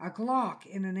 a Glock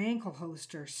in an ankle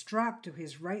holster strapped to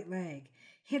his right leg,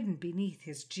 hidden beneath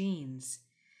his jeans.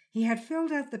 He had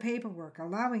filled out the paperwork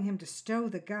allowing him to stow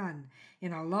the gun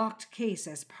in a locked case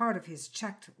as part of his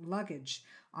checked luggage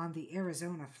on the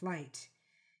Arizona flight.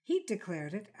 He'd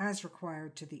declared it as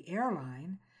required to the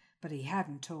airline, but he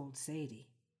hadn't told Sadie.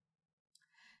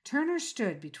 Turner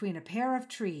stood between a pair of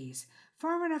trees,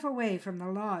 far enough away from the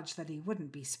lodge that he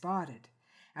wouldn't be spotted.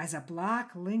 As a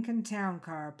black Lincoln town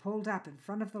car pulled up in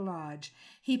front of the lodge,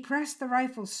 he pressed the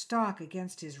rifle's stock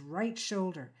against his right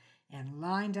shoulder and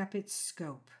lined up its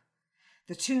scope.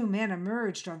 The two men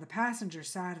emerged on the passenger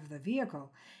side of the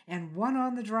vehicle and one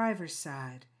on the driver's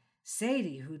side.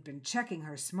 Sadie, who'd been checking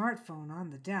her smartphone on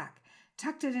the deck,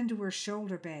 tucked it into her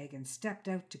shoulder bag and stepped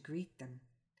out to greet them.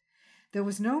 There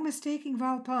was no mistaking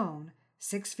Volpone,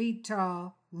 6 feet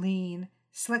tall, lean,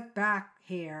 slick back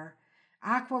hair,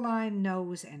 aquiline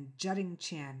nose and jutting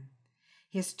chin.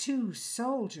 His two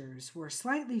soldiers were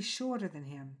slightly shorter than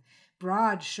him,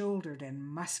 broad-shouldered and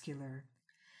muscular.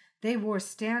 They wore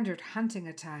standard hunting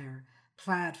attire,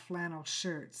 plaid flannel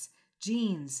shirts,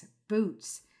 jeans,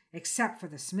 boots, except for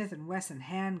the Smith & Wesson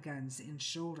handguns in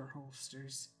shoulder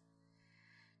holsters.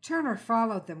 Turner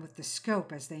followed them with the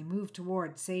scope as they moved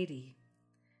toward Sadie.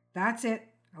 That's it,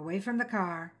 away from the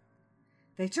car.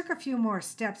 They took a few more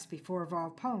steps before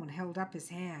Volpone held up his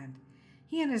hand.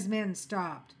 He and his men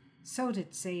stopped. So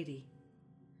did Sadie.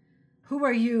 Who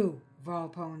are you?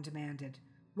 Volpone demanded.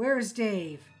 Where's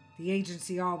Dave? The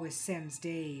agency always sends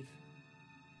Dave.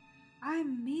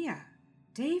 I'm Mia.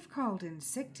 Dave called in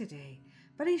sick today,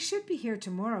 but he should be here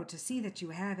tomorrow to see that you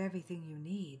have everything you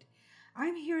need.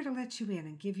 I'm here to let you in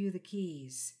and give you the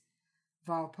keys.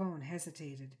 Volpone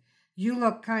hesitated. You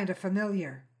look kind of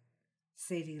familiar.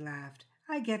 Sadie laughed.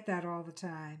 I get that all the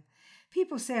time.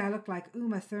 People say I look like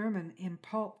Uma Thurman in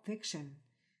Pulp Fiction.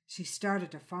 She started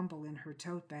to fumble in her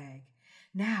tote bag.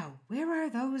 Now, where are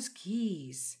those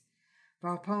keys?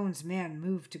 Volpone's men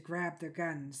moved to grab their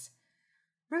guns.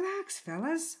 Relax,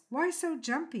 fellas. Why so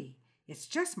jumpy? It's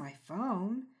just my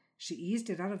phone. She eased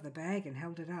it out of the bag and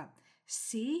held it up.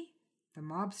 See? The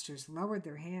mobsters lowered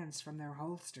their hands from their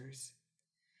holsters.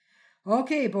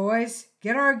 Okay, boys,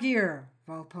 get our gear.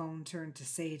 Volpone turned to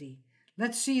Sadie.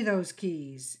 Let's see those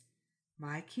keys.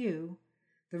 My cue.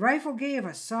 The rifle gave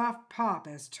a soft pop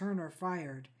as Turner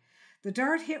fired. The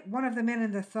dart hit one of the men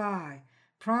in the thigh,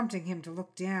 prompting him to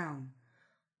look down.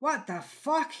 What the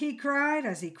fuck? He cried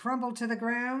as he crumbled to the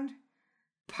ground.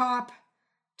 Pop!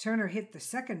 Turner hit the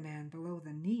second man below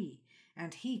the knee,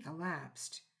 and he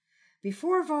collapsed.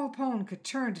 Before Volpone could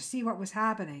turn to see what was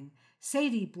happening,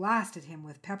 Sadie blasted him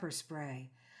with pepper spray.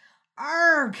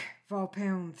 Arg!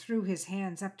 Volpone threw his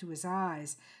hands up to his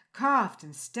eyes, coughed,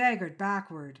 and staggered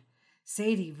backward.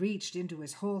 Sadie reached into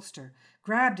his holster,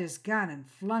 grabbed his gun, and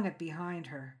flung it behind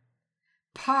her.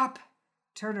 Pop!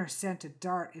 Turner sent a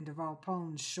dart into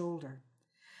Volpone's shoulder.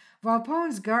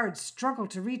 Volpone's guards struggled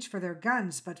to reach for their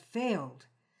guns, but failed.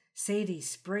 Sadie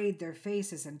sprayed their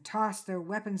faces and tossed their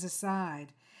weapons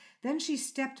aside. Then she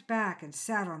stepped back and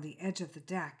sat on the edge of the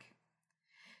deck.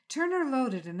 Turner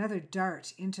loaded another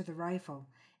dart into the rifle,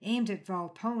 aimed at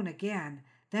Volpone again,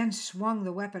 then swung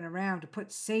the weapon around to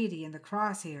put Sadie in the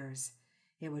crosshairs.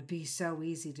 It would be so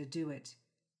easy to do it.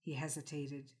 He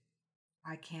hesitated.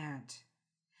 I can't.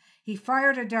 He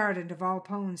fired a dart into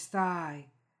Volpone's thigh.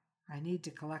 I need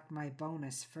to collect my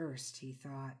bonus first, he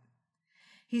thought.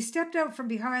 He stepped out from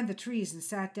behind the trees and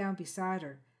sat down beside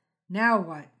her. Now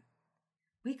what?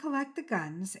 We collect the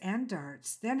guns and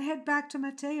darts, then head back to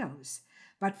Mateo's.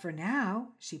 But for now,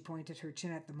 she pointed her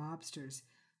chin at the mobsters,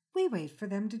 we wait for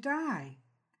them to die.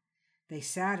 They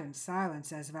sat in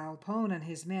silence as Volpone and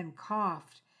his men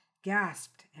coughed,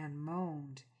 gasped, and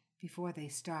moaned before they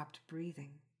stopped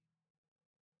breathing.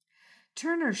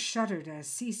 Turner shuddered as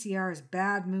CCR's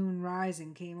Bad Moon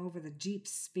Rising came over the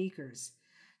Jeep's speakers.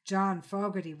 John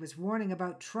Fogarty was warning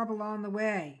about trouble on the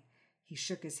way. He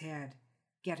shook his head.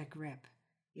 Get a grip.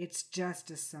 It's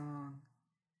just a song.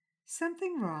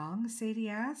 Something wrong? Sadie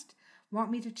asked.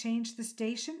 Want me to change the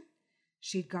station?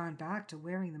 She'd gone back to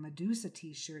wearing the Medusa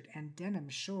t-shirt and denim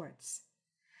shorts.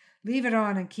 Leave it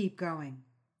on and keep going.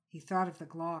 He thought of the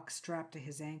Glock strapped to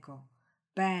his ankle.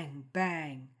 Bang,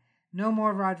 bang. No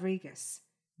more Rodriguez.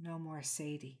 No more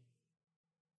Sadie.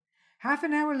 Half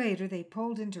an hour later, they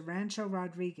pulled into Rancho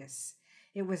Rodriguez.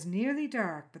 It was nearly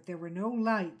dark, but there were no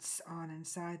lights on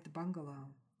inside the bungalow.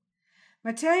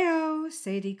 Mateo,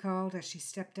 Sadie called as she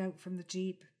stepped out from the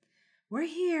Jeep. We're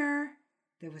here.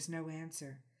 There was no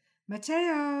answer.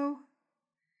 Mateo.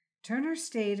 Turner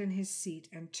stayed in his seat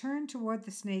and turned toward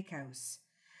the snake house.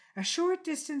 A short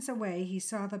distance away, he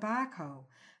saw the backhoe,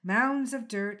 mounds of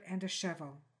dirt, and a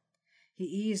shovel. He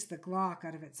eased the Glock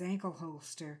out of its ankle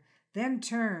holster, then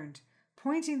turned,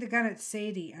 pointing the gun at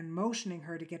Sadie and motioning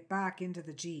her to get back into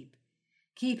the Jeep.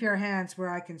 Keep your hands where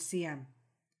I can see 'em.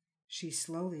 She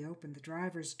slowly opened the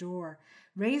driver's door,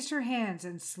 raised her hands,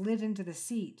 and slid into the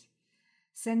seat.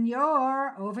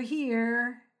 Senor, over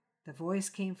here. The voice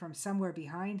came from somewhere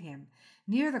behind him,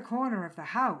 near the corner of the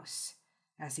house.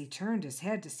 As he turned his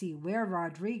head to see where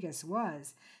Rodriguez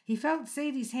was, he felt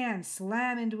Sadie's hand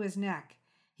slam into his neck.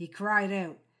 He cried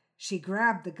out. She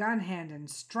grabbed the gun hand and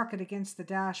struck it against the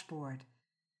dashboard.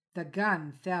 The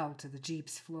gun fell to the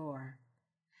Jeep's floor.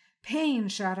 Pain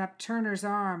shot up Turner's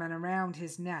arm and around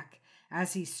his neck.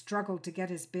 As he struggled to get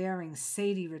his bearings,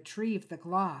 Sadie retrieved the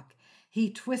Glock. He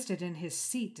twisted in his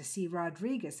seat to see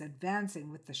Rodriguez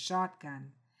advancing with the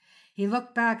shotgun. He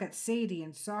looked back at Sadie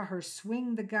and saw her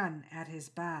swing the gun at his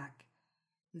back.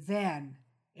 Then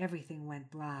everything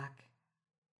went black.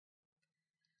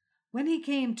 When he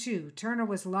came to, Turner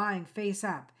was lying face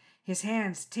up, his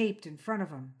hands taped in front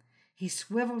of him. He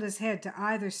swiveled his head to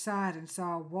either side and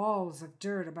saw walls of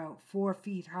dirt about 4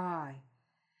 feet high.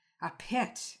 A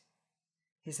pit.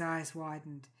 His eyes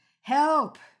widened.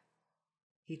 Help!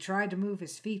 He tried to move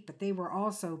his feet, but they were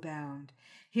also bound.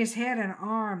 His head and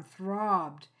arm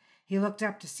throbbed. He looked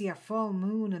up to see a full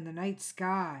moon in the night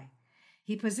sky.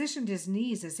 He positioned his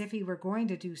knees as if he were going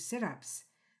to do sit-ups.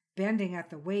 Bending at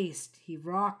the waist, he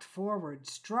rocked forward,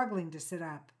 struggling to sit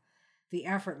up. The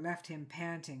effort left him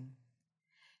panting.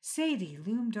 Sadie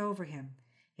loomed over him.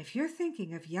 If you're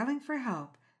thinking of yelling for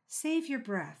help, save your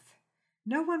breath.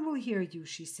 No one will hear you,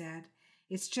 she said.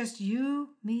 It's just you,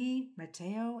 me,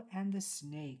 Mateo, and the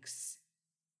snakes.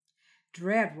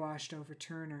 Dread washed over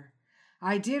Turner.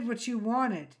 I did what you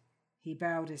wanted. He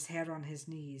bowed his head on his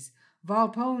knees.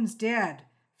 Volpone's dead.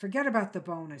 Forget about the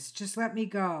bonus. Just let me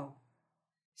go.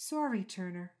 Sorry,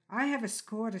 Turner. I have a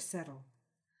score to settle.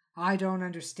 I don't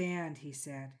understand, he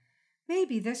said.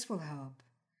 Maybe this will help.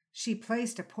 She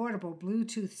placed a portable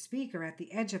Bluetooth speaker at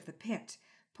the edge of the pit,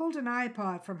 pulled an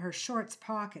iPod from her shorts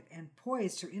pocket, and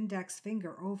poised her index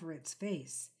finger over its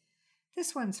face.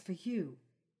 This one's for you.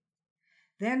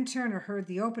 Then Turner heard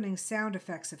the opening sound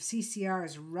effects of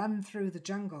CCR's Run Through the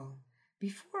Jungle.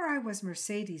 Before I was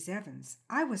Mercedes Evans,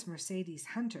 I was Mercedes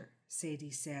Hunter,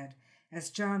 Sadie said, as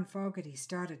John Fogerty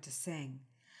started to sing.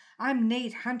 I'm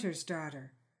Nate Hunter's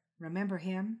daughter. Remember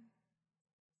him?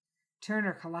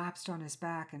 Turner collapsed on his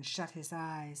back and shut his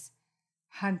eyes.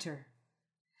 Hunter.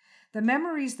 The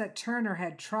memories that Turner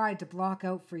had tried to block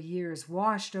out for years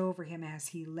washed over him as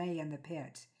he lay in the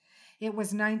pit. It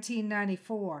was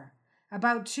 1994,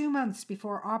 about 2 months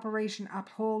before Operation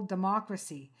Uphold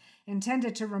Democracy,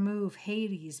 intended to remove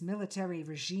Haiti's military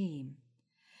regime.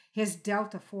 His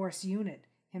Delta Force unit,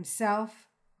 himself,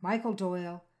 Michael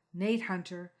Doyle, Nate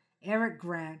Hunter, Eric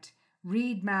Grant,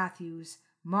 Reed Matthews,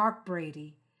 Mark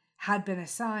Brady, had been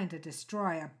assigned to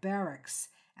destroy a barracks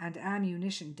and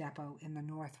ammunition depot in the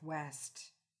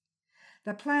northwest.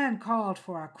 The plan called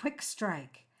for a quick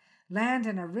strike, land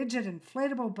in a rigid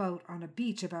inflatable boat on a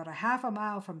beach about a half a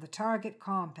mile from the target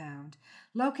compound,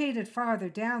 located farther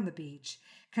down the beach,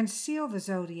 conceal the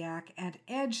Zodiac, and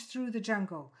edge through the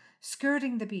jungle,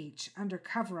 skirting the beach under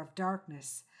cover of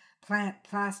darkness, plant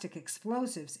plastic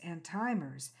explosives and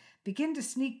timers, begin to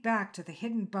sneak back to the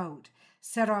hidden boat,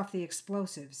 set off the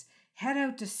explosives, head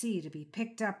out to sea to be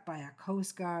picked up by a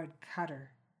Coast Guard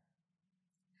cutter.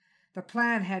 The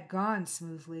plan had gone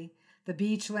smoothly, the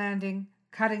beach landing,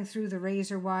 cutting through the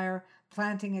razor wire,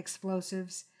 planting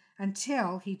explosives,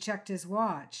 until he checked his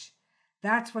watch.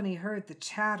 That's when he heard the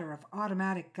chatter of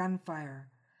automatic gunfire.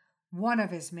 One of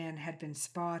his men had been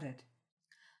spotted.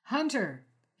 Hunter,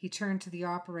 he turned to the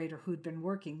operator who'd been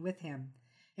working with him.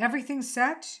 Everything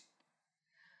set?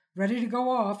 Ready to go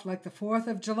off like the 4th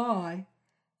of July.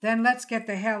 Then let's get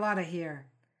the hell out of here.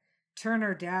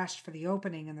 Turner dashed for the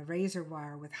opening in the razor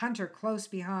wire with Hunter close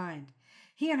behind.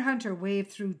 He and Hunter waved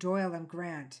through Doyle and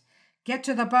Grant. Get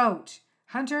to the boat.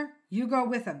 Hunter, you go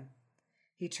with him.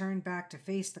 He turned back to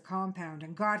face the compound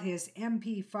and got his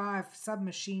MP5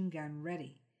 submachine gun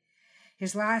ready.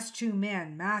 His last 2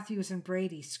 men, Matthews and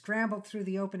Brady, scrambled through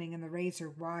the opening in the razor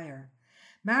wire.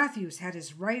 Matthews had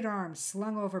his right arm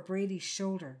slung over Brady's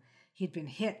shoulder. He'd been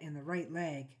hit in the right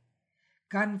leg.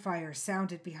 Gunfire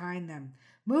sounded behind them.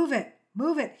 Move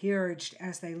it, he urged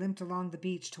as they limped along the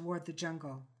beach toward the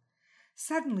jungle.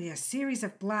 Suddenly a series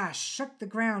of blasts shook the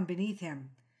ground beneath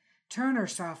him. Turner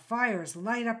saw fires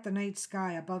light up the night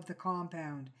sky above the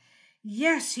compound.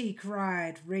 Yes, he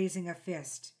cried, raising a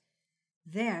fist.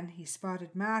 Then he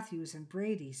spotted Matthews and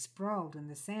Brady sprawled in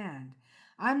the sand,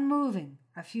 unmoving,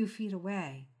 a few feet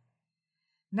away.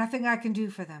 Nothing I can do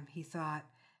for them, he thought.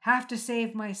 Have to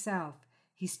save myself.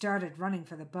 He started running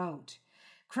for the boat.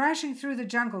 Crashing through the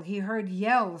jungle, he heard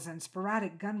yells and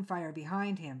sporadic gunfire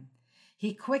behind him.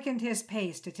 He quickened his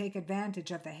pace to take advantage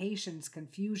of the Haitians'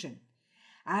 confusion.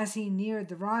 As he neared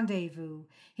the rendezvous,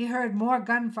 he heard more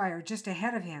gunfire just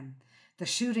ahead of him. The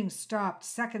shooting stopped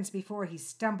seconds before he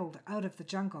stumbled out of the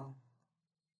jungle.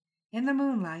 In the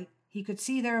moonlight, he could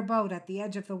see their boat at the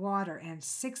edge of the water and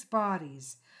 6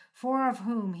 bodies, 4 of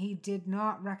whom he did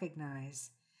not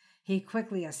recognize. He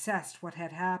quickly assessed what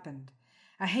had happened.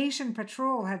 A Haitian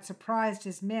patrol had surprised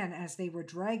his men as they were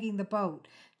dragging the boat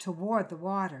toward the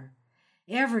water.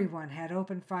 Everyone had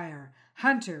opened fire.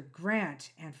 Hunter,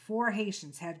 Grant, and 4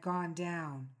 Haitians had gone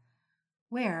down.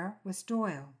 Where was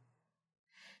Doyle?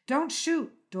 Don't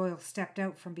shoot! Doyle stepped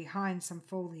out from behind some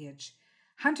foliage.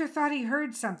 Hunter thought he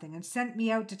heard something and sent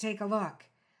me out to take a look.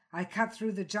 I cut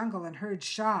through the jungle and heard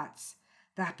shots.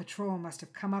 That patrol must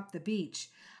have come up the beach.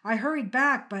 I hurried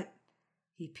back, but...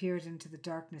 He peered into the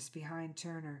darkness behind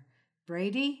Turner.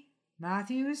 Brady?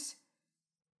 Matthews?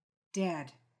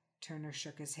 Dead. Turner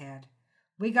shook his head.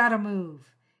 We gotta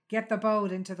move. Get the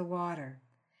boat into the water.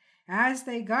 As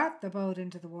they got the boat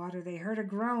into the water, they heard a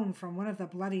groan from one of the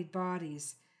bloodied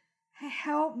bodies.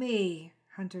 Help me,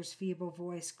 Hunter's feeble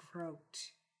voice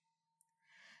croaked.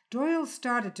 Doyle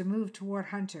started to move toward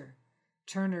Hunter.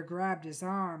 Turner grabbed his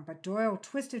arm, but Doyle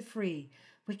twisted free.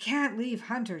 We can't leave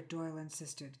Hunter, Doyle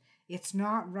insisted. It's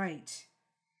not right.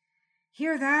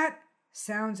 Hear that?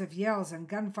 Sounds of yells and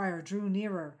gunfire drew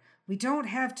nearer. We don't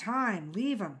have time.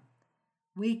 Leave 'em.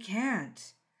 We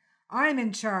can't. I'm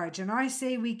in charge, and I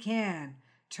say we can.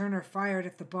 Turner fired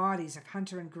at the bodies of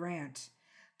Hunter and Grant.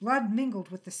 Blood mingled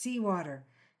with the seawater.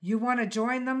 You want to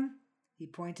join them? He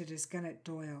pointed his gun at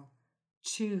Doyle.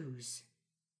 Choose.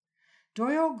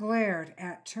 Doyle glared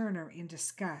at Turner in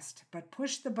disgust, but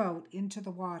pushed the boat into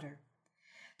the water.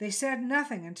 They said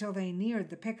nothing until they neared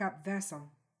the pickup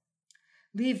vessel.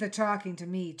 Leave the talking to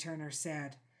me, Turner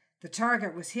said. The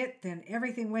target was hit, then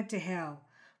everything went to hell.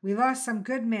 We lost some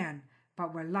good men,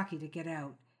 but we're lucky to get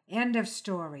out. End of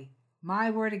story.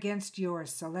 My word against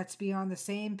yours, so let's be on the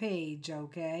same page,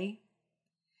 okay?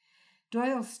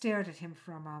 Doyle stared at him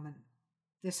for a moment.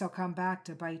 This'll come back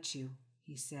to bite you,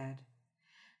 he said.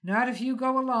 Not if you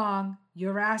go along.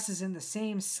 Your ass is in the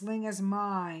same sling as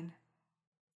mine.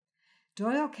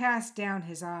 Doyle cast down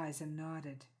his eyes and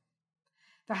nodded.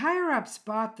 The higher-ups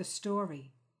bought the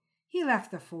story. He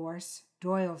left the force.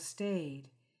 Doyle stayed.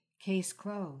 Case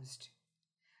closed.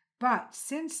 But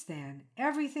since then,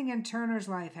 everything in Turner's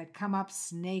life had come up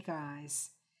snake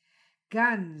eyes.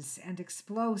 Guns and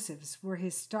explosives were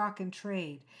his stock in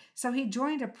trade, so he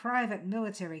joined a private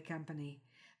military company,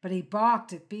 but he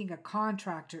balked at being a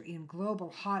contractor in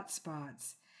global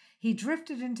hotspots. He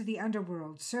drifted into the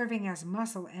underworld, serving as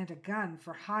muscle and a gun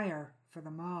for hire for the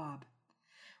mob.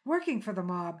 Working for the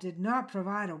mob did not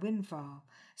provide a windfall,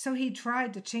 so he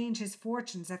tried to change his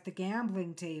fortunes at the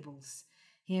gambling tables.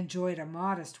 He enjoyed a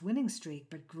modest winning streak,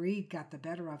 but greed got the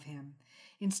better of him.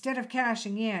 Instead of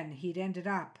cashing in, he'd ended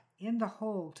up in the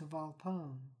hole to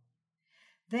Volpone.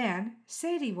 Then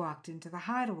Sadie walked into the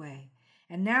hideaway,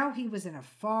 and now he was in a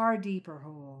far deeper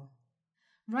hole.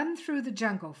 Run Through the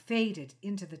Jungle faded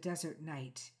into the desert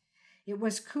night. It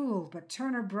was cool, but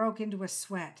Turner broke into a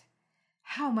sweat.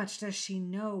 How much does she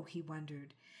know, he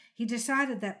wondered. He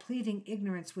decided that pleading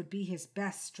ignorance would be his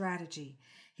best strategy.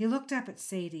 He looked up at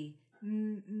Sadie.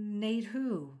 Nate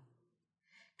who?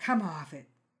 Come off it.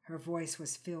 Her voice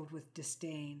was filled with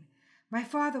disdain. My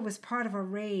father was part of a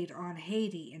raid on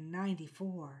Haiti in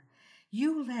 '94.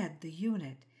 You led the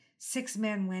unit. 6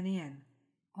 men went in.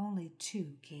 Only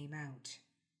 2 came out.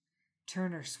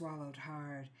 Turner swallowed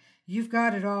hard. You've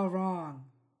got it all wrong.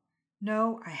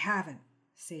 No, I haven't,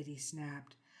 Sadie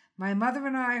snapped. My mother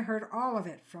and I heard all of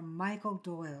it from Michael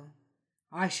Doyle.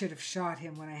 I should have shot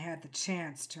him when I had the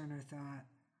chance, Turner thought.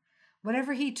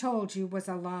 Whatever he told you was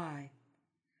a lie.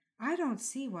 I don't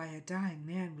see why a dying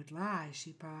man would lie,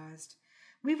 she paused.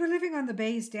 We were living on the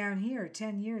bays down here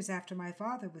 10 years after my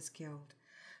father was killed.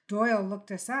 Doyle looked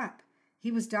us up.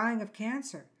 He was dying of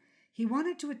cancer. He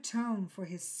wanted to atone for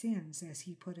his sins, as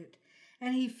he put it,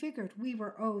 and he figured we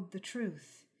were owed the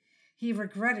truth. He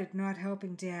regretted not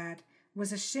helping Dad,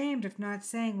 was ashamed of not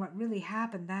saying what really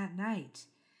happened that night.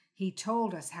 He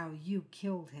told us how you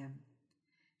killed him.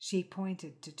 She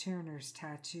pointed to Turner's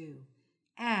tattoo,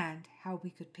 and how we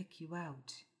could pick you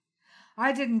out.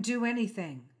 I didn't do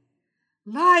anything.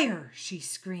 Liar, she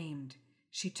screamed.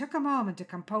 She took a moment to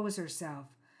compose herself.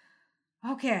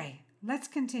 Okay, let's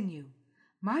continue.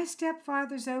 My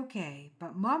stepfather's okay,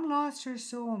 but Mom lost her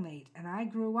soulmate, and I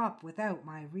grew up without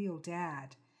my real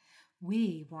dad.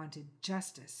 We wanted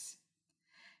justice.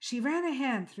 She ran a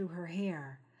hand through her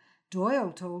hair.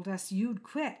 Doyle told us you'd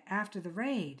quit after the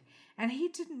raid, and he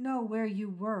didn't know where you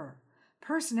were.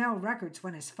 Personnel records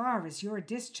went as far as your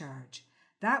discharge.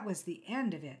 That was the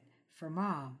end of it for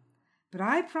Mom. But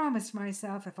I promised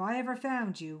myself if I ever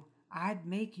found you, I'd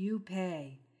make you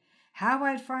pay. How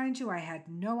I'd find you, I had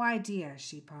no idea,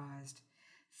 she paused.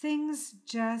 Things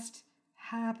just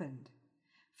happened.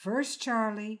 First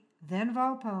Charlie, then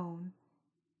Volpone,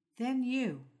 then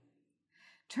you.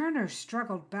 Turner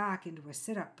struggled back into a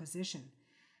sit-up position.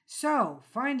 So,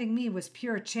 finding me was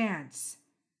pure chance.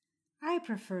 I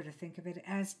prefer to think of it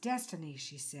as destiny,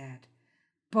 she said.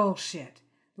 Bullshit,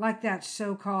 like that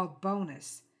so-called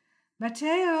bonus.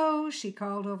 Mateo, she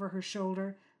called over her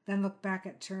shoulder, then looked back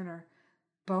at Turner.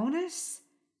 Bonus?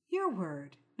 Your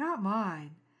word, not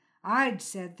mine. I'd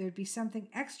said there'd be something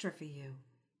extra for you.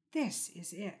 This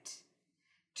is it.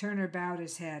 Turner bowed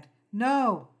his head.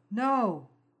 No, no.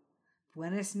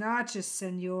 Buenas noches,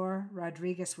 senor.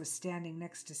 Rodriguez was standing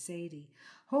next to Sadie,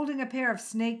 holding a pair of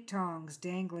snake tongs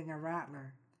dangling a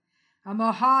rattler. A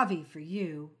Mojave for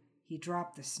you. He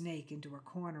dropped the snake into a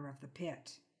corner of the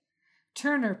pit.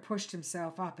 Turner pushed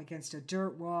himself up against a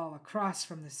dirt wall across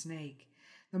from the snake.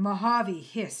 The Mojave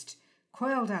hissed,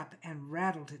 coiled up, and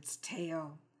rattled its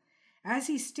tail. As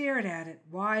he stared at it,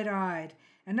 wide-eyed,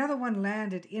 another one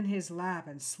landed in his lap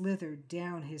and slithered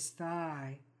down his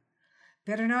thigh.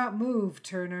 Better not move,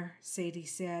 Turner, Sadie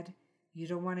said. You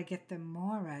don't want to get them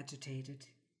more agitated.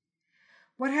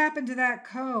 What happened to that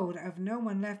code of no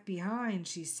one left behind,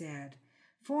 she said.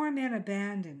 4 men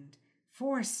abandoned,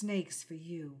 4 snakes for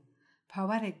you.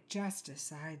 Poetic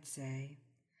justice, I'd say.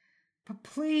 But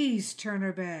please,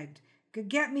 Turner begged,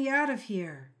 get me out of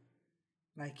here.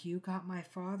 Like you got my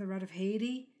father out of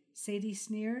Haiti? Sadie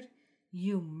sneered.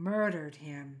 You murdered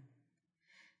him.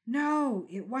 No,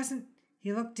 it wasn't.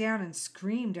 He looked down and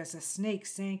screamed as a snake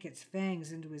sank its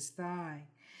fangs into his thigh.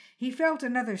 He felt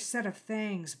another set of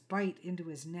fangs bite into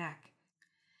his neck.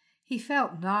 He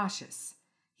felt nauseous.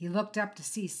 He looked up to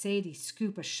see Sadie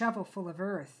scoop a shovelful of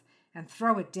earth and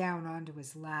throw it down onto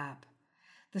his lap.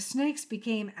 The snakes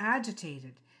became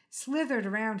agitated, slithered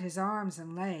around his arms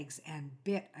and legs, and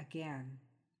bit again.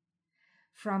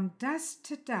 From dust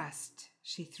to dust,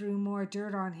 she threw more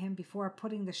dirt on him before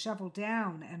putting the shovel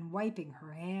down and wiping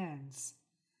her hands.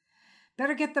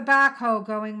 Better get the backhoe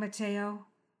going, Mateo.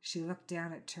 She looked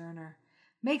down at Turner.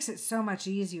 Makes it so much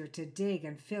easier to dig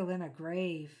and fill in a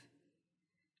grave.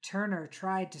 Turner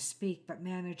tried to speak, but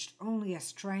managed only a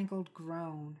strangled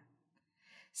groan.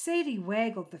 Sadie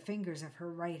waggled the fingers of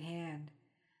her right hand.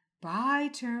 Bye,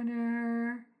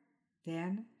 Turner.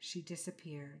 Then she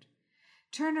disappeared.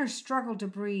 Turner struggled to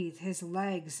breathe. His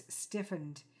legs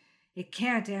stiffened. It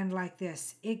can't end like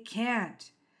this. It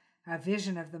can't. A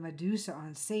vision of the Medusa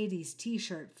on Sadie's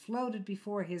T-shirt floated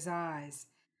before his eyes.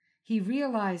 He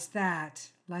realized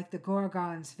that, like the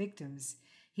Gorgon's victims,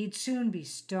 he'd soon be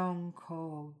stone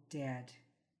cold dead.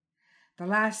 The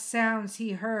last sounds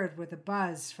he heard were the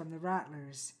buzz from the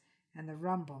rattlers and the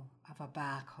rumble of a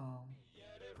backhoe.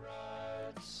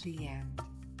 The end.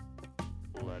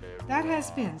 That has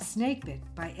been Snakebit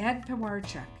by Ed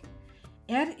Pawarchuk.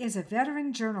 Ed is a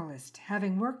veteran journalist,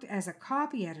 having worked as a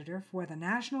copy editor for the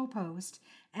National Post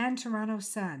and Toronto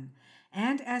Sun,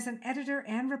 and as an editor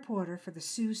and reporter for the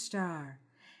Sioux Star.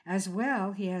 As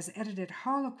well, he has edited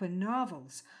Harlequin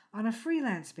novels on a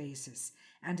freelance basis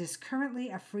and is currently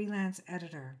a freelance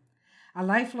editor. A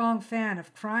lifelong fan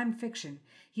of crime fiction,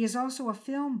 he is also a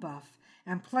film buff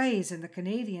and plays in the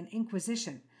Canadian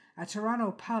Inquisition, a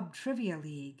Toronto pub trivia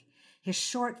league. His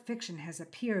short fiction has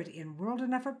appeared in World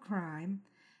Enough of Crime,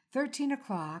 13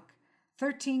 O'Clock,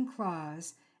 13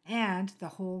 Claws, and The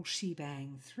Whole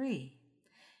Shebang 3.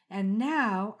 And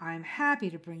now I'm happy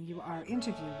to bring you our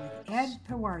interview with Ed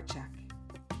Pawarchuk.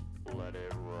 Let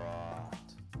it rot.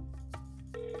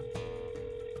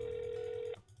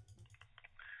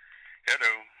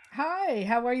 Hello. Hi,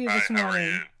 how are you this morning? How are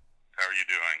you? How are you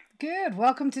doing? Good.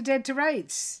 Welcome to Dead to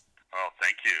Rights. Oh,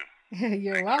 thank you.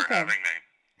 You're Thanks welcome. for having me.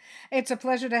 It's a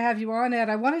pleasure to have you on, Ed.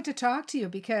 I wanted to talk to you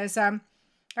because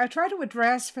I try to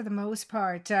address, for the most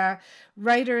part,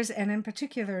 writers, and in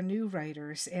particular new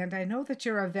writers. And I know that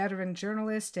you're a veteran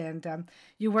journalist, and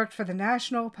you worked for the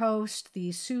National Post,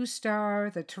 the Sioux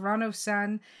Star, the Toronto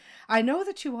Sun. I know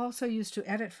that you also used to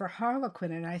edit for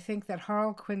Harlequin, and I think that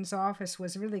Harlequin's office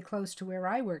was really close to where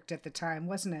I worked at the time,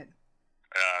 wasn't it?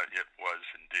 It was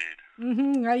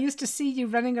indeed. I used to see you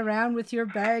running around with your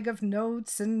bag of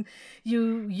notes, and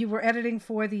you were editing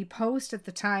for the Post at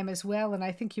the time as well, and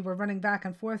I think you were running back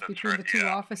and forth between the two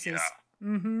offices.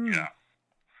 Yeah,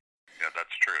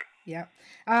 that's true. Yeah.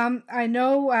 I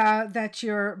know that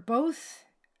you're both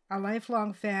a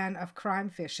lifelong fan of crime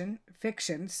fiction,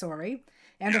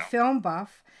 and a film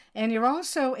buff, and you're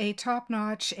also a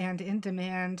top-notch and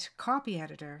in-demand copy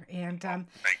editor. And thank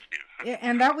you.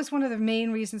 And that was one of the main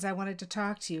reasons I wanted to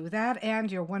talk to you. That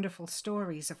and your wonderful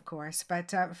stories, of course. But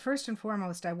first and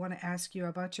foremost, I want to ask you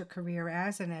about your career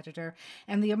as an editor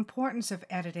and the importance of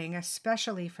editing,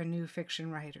 especially for new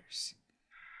fiction writers.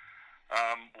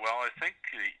 Well, I think,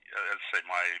 as I say,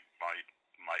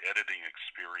 my editing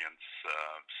experience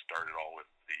started all with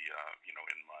the,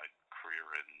 in my career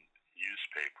in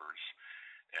newspapers,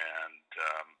 and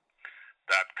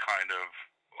that kind of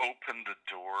opened the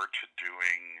door to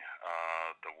doing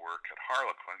the work at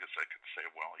Harlequin, because I could say,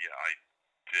 well, yeah, I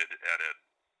did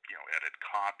edit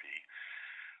copy,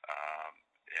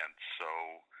 and so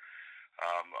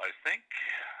I think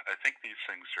these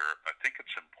things are. I think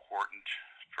it's important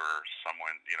for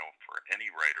someone, for any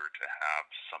writer to have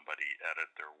somebody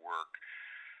edit their work,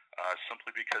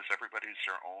 simply because everybody's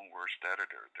their own worst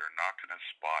editor. They're not going to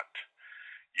spot.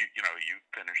 You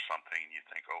finish something and you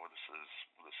think, oh, this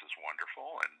is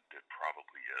wonderful, and it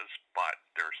probably is, but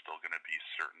there's still going to be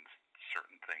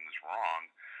certain things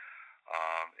wrong,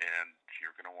 and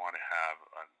you're going to want to have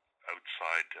an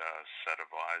outside set of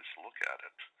eyes look at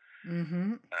it.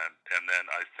 Mm-hmm. And then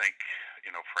I think,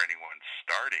 for anyone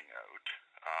starting out,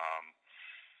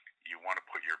 you want to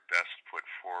put your best foot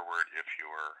forward if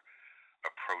you're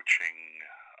approaching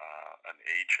an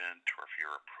agent, or if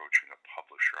you're approaching a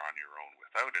publisher on your own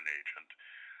without an agent,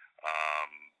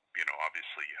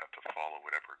 obviously you have to follow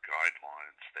whatever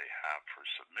guidelines they have for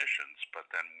submissions. But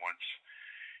then once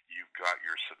you've got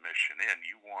your submission in,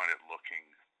 you want it looking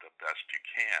the best you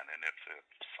can. And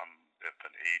if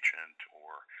an agent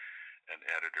or an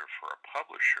editor for a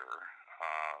publisher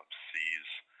sees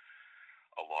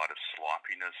a lot of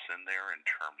sloppiness in there in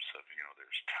terms of,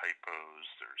 there's typos,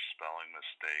 there's spelling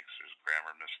mistakes, there's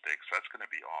grammar mistakes, that's going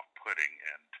to be off-putting,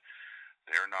 and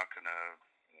they're not going to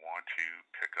want to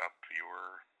pick up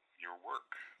your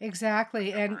work.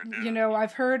 Exactly. And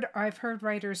I've heard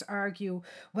writers argue,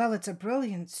 well, it's a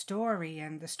brilliant story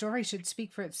and the story should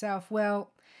speak for itself.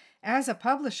 Well, as a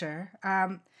publisher,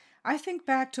 I think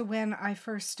back to when I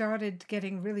first started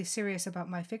getting really serious about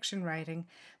my fiction writing.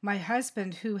 My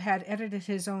husband, who had edited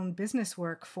his own business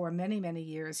work for many, many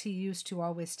years, he used to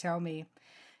always tell me,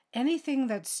 anything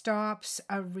that stops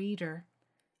a reader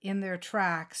in their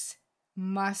tracks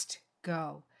must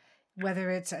go.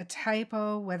 Whether it's a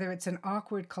typo, whether it's an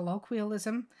awkward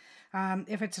colloquialism.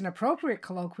 If it's an appropriate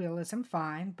colloquialism,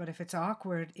 fine, but if it's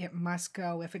awkward, it must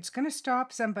go. If it's going to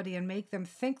stop somebody and make them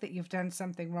think that you've done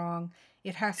something wrong,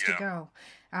 it has to go.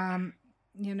 Yeah,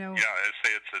 I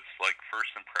say it's like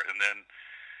first impression, and then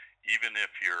even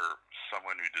if you're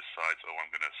someone who decides,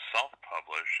 I'm going to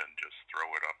self-publish and just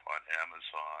throw it up on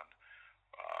Amazon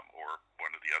or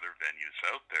one of the other venues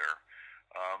out there,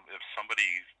 if somebody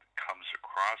comes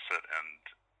across it, and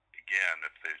again,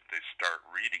 if they start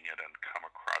reading it and come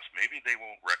across, maybe they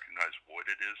won't recognize what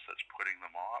it is that's putting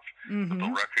them off, but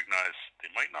they'll recognize,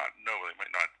 they might not know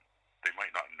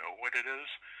what it is,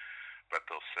 but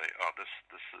they'll say,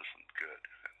 this isn't good,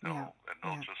 and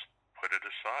they'll just put it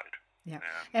aside. Yeah,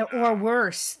 or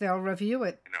worse, they'll review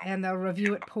it, and they'll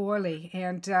review it poorly.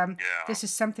 And this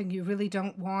is something you really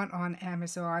don't want on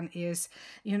Amazon is,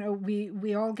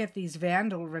 we all get these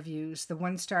vandal reviews, the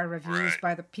one-star reviews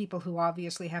by the people who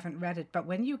obviously haven't read it. But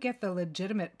when you get the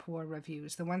legitimate poor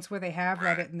reviews, the ones where they have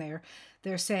read it and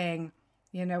they're saying,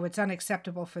 it's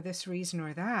unacceptable for this reason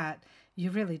or that,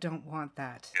 you really don't want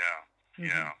that.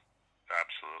 Yeah,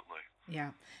 absolutely.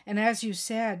 Yeah. And as you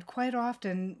said, quite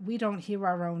often we don't hear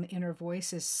our own inner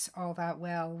voices all that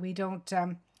well. We don't,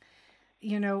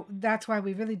 that's why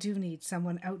we really do need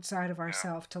someone outside of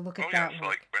ourselves to look at that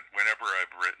work. Like whenever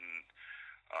I've written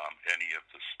any of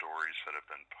the stories that have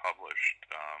been published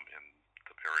in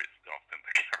the various in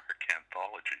the Carrick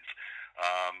anthologies,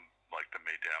 like the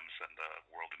Mesdames and the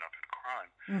World Enough in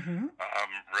Crime,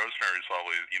 Rosemary's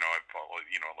always, I've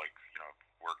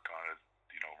worked on it.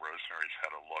 Rosemary's had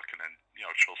a look, and then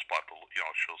she'll spot the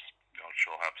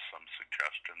she'll have some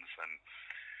suggestions, and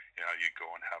you go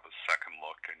and have a second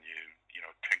look, and you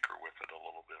tinker with it a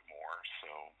little bit more.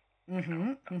 So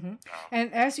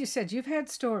and as you said, you've had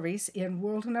stories in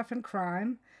World Enough in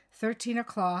Crime, 13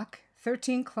 O'Clock,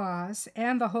 13 Claws,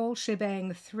 and the whole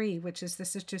shebang 3, which is the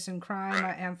Sisters in Crime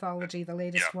anthology, the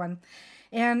latest one.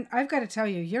 And I've got to tell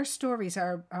you, your stories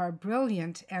are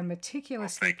brilliant and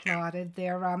meticulously plotted.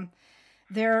 They're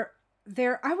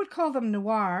I would call them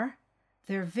noir.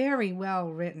 They're very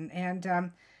well written, and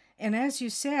as you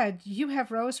said, you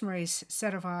have Rosemary's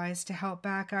set of eyes to help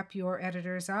back up your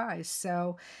editor's eyes.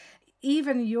 So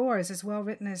even yours, as well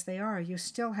written as they are, you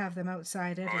still have them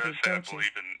outside edited, don't you?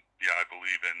 I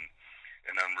believe in,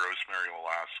 and then Rosemary will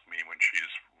ask me when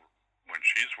she's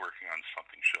working on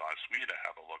something, she'll ask me to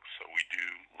have a look. So we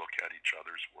do look at each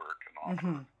other's work and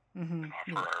offer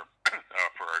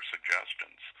our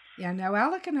suggestions. Yeah, now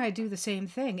Alec and I do the same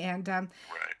thing, and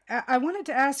I wanted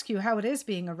to ask you how it is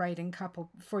being a writing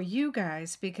couple for you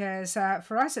guys, because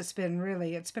for us it's been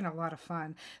a lot of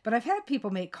fun. But I've had people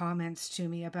make comments to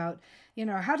me about,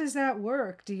 how does that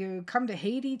work? Do you come to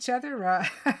hate each other?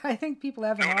 I think people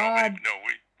have an odd...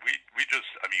 We just,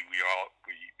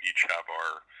 we each have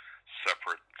our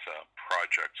separate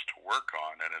projects to work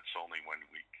on, and it's only when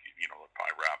if I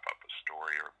wrap up a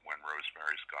story or when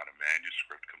Rosemary's got a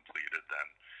manuscript completed, then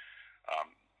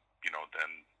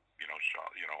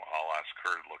I'll ask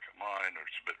her to look at mine,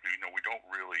 but we don't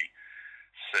really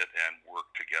sit and work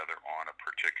together on a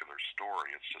particular story.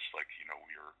 It's just like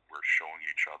we're showing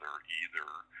each other either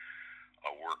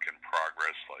a work in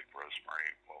progress, like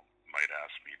Rosemary might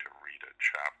ask me to read a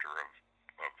chapter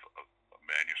of a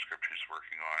manuscript she's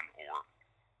working on, or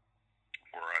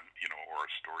a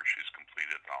story she's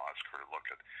completed, and I'll ask her to look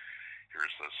at,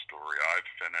 here's the story I've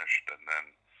finished, and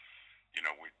then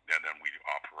we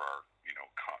offer our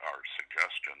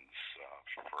suggestions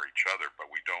for each other, but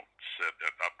we don't sit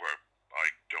up where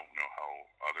I don't know how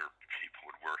other people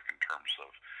would work in terms of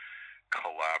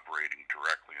collaborating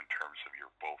directly in terms of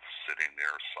you're both sitting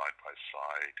there side by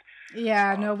side,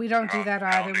 Yeah, no, we don't do that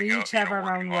either. pounding We out, each have our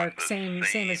working own on work, the same as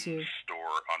same you.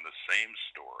 on the same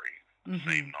story, the Mm-hmm.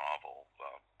 same novel.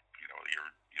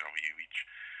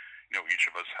 Each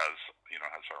of us has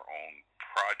our own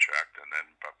project, and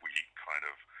then but we kind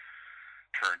of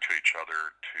turn to each other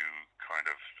to kind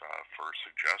of for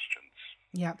suggestions.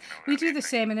 Yeah, we do the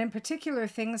same, and in particular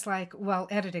things like, well,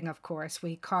 editing, of course.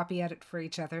 We copy edit for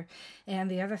each other.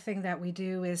 And the other thing that we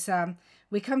do is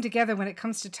we come together when it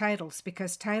comes to titles,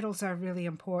 because titles are really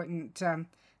important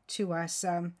to us.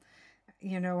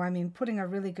 Putting a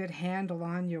really good handle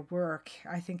on your work,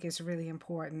 I think, is really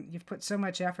important. You've put so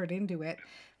much effort into it,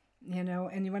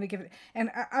 and you want to give it.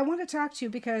 And I want to talk to you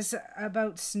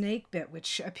about Snakebit,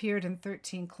 which appeared in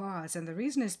 13 Claws. And the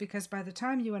reason is because by the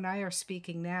time you and I are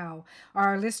speaking now,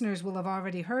 our listeners will have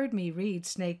already heard me read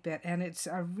Snakebit, and it's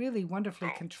a really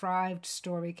wonderfully contrived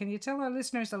story. Can you tell our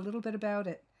listeners a little bit about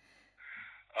it?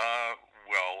 I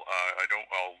don't.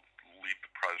 I'll leave the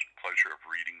pleasure of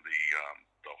reading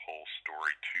the whole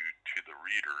story to the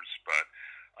readers, but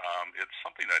it's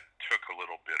something that took a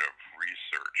little bit of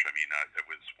research. I mean, it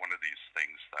was one of these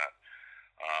things that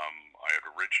I had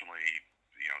originally,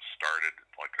 started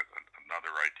like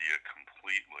another idea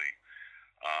completely,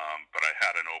 but I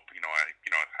had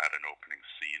I had an opening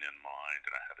scene in mind,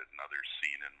 and I had another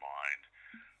scene in mind,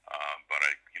 but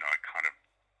I kind of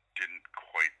couldn't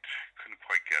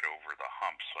quite get over the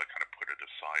hump, so I kind of put it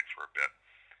aside for a bit.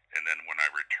 And then when I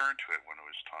returned to it, when it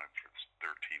was time for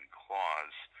 13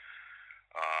 Claws,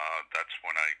 that's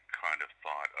when I kind of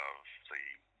thought of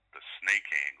the snake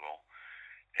angle.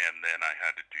 And then I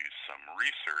had to do some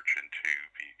research into,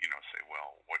 say,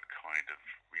 well, what kind of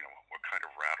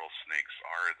rattlesnakes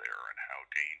are there, and how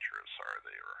dangerous are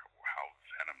they, or how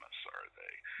venomous are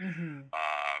they? Mm-hmm.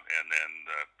 And then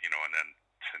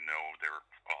to know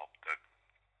that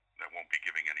won't be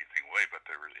giving anything away, but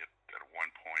at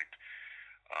one point,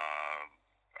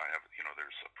 I have,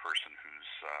 there's a person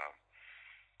who's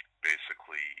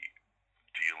basically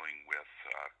dealing with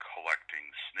collecting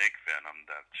snake venom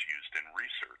that's used in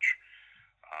research.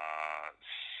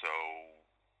 So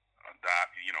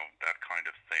that kind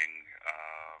of thing,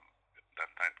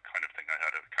 that kind of thing, I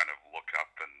had to kind of look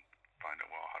up and find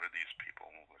out, well, how do these people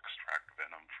extract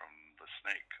venom from the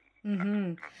snake? And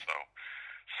Mm-hmm.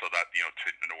 so that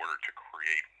in order to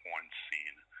create one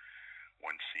scene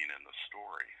in the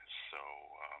story.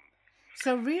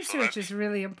 So research is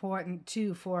really important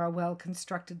too for a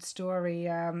well-constructed story.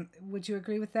 Would you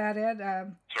agree with that, Ed?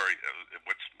 Sorry,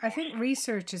 I think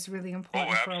research is really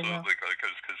important for a well. Absolutely,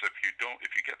 because if you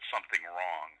get something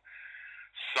wrong,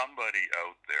 somebody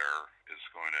out there is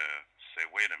going to say,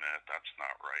 "Wait a minute, that's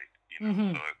not right."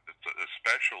 Mm-hmm. So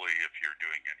especially if you're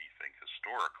doing anything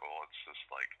historical, it's just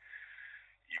like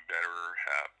you better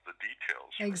have the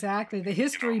details. Exactly, the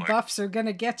history buffs are going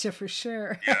to get you for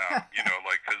sure. Yeah,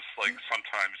 because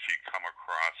sometimes you come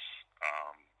across,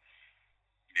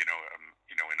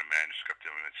 in a manuscript,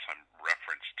 some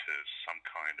reference to some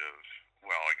kind of,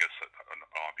 well, I guess an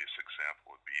obvious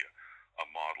example would be a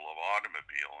model of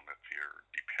automobile, and if you're,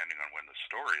 depending on when the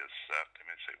story is set, they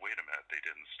may say, wait a minute, they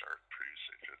didn't start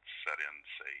producing, if it's set in,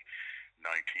 say,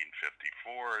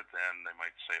 1954, then they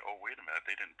might say, oh, wait a minute,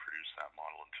 they didn't produce that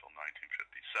model until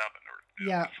 1957, or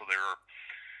yeah. So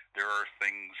there are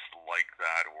things like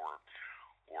that, or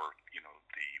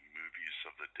the movies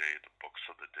of the day, the books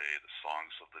of the day, the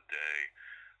songs of the day,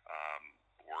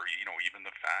 or even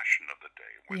the fashion of the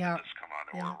day. When did this come on?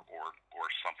 Yeah. Or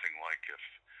something like if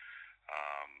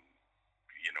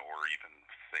or even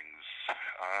things,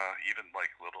 even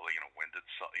like little, when did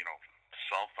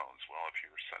cell phones? Well, if you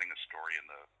were setting a story in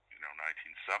the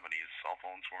 1970s, cell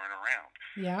phones weren't around.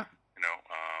 Yeah.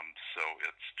 So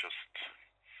it's just.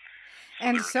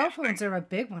 And cell phones are a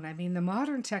big one. I mean, the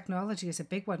modern technology is a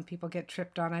big one people get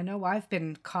tripped on. I know I've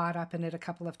been caught up in it a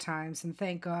couple of times, and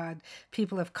thank God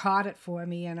people have caught it for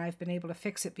me, and I've been able to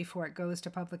fix it before it goes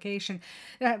to publication.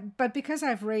 But because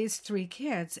I've raised 3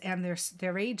 kids, and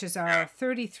their ages are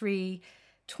 33,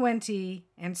 20,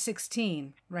 and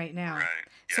 16 right now. Right.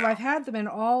 Yeah. So I've had them in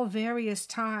all various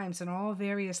times and all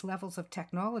various levels of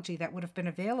technology that would have been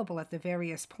available at the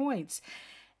various points.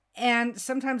 And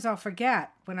sometimes I'll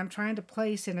forget when I'm trying to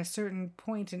place in a certain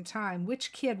point in time,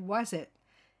 which kid was it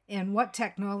and what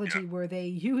technology were they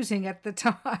using at the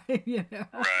time,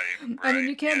 Right. I mean,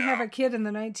 you can't have a kid in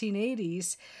the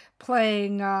 1980s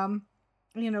playing,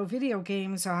 video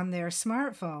games on their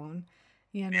smartphone.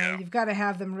 You've got to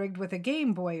have them rigged with a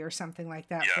Game Boy or something like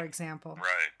that, for example.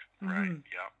 Right.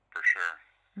 Yeah, for sure.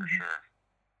 For sure.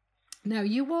 Now,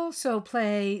 you also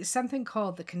play something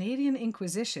called the Canadian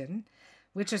Inquisition,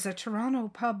 which is a Toronto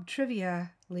pub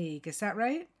trivia league. Is that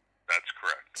right? That's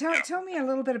correct. Tell me a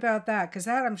little bit about that, because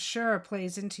that I'm sure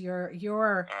plays into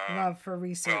your love for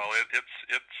research. Well, it's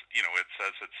it's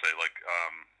as it say, like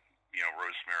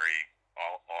Rosemary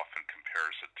often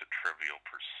compares it to Trivial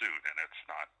Pursuit, and it's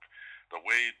not the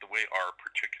way our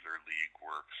particular league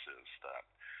works is that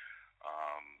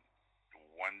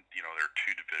there are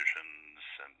two divisions,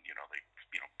 and they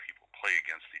people play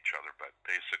against each other, but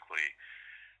basically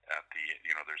at the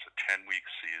there's a 10-week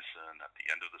season. At the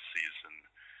end of the season,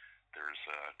 there's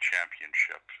a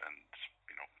championship, and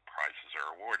prizes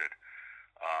are awarded.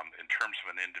 In terms of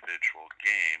an individual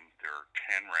game, there are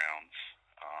 10 rounds.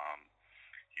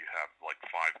 You have like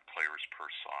 5 players per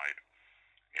side,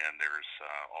 and there's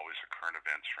always a current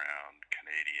events round,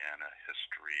 Canadiana,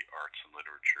 history, arts and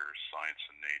literature, science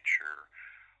and nature,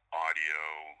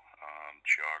 audio,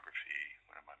 geography.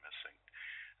 What am I missing?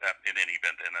 In any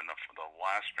event, and then the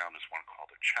last round is one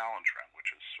called a challenge round, which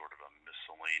is sort of a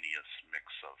miscellaneous mix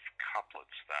of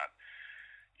couplets that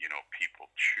people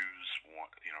choose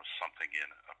something in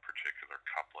a particular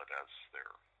couplet as their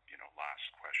last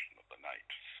question of the night.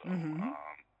 So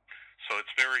so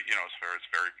it's very it's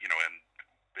very and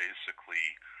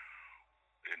basically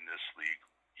in this league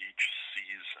each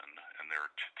season, and there are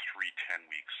 3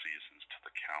 10-week seasons to the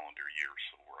calendar year.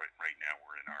 So right now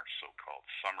we're in our so-called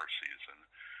summer season.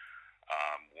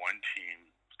 One team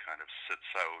kind of sits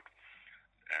out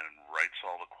and writes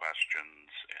all the questions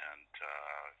and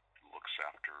looks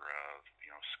after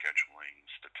scheduling,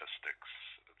 statistics,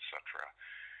 etc.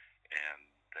 And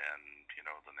then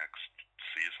the next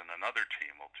season another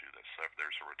team will do this. So if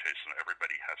there's a rotation,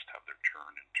 everybody has to have their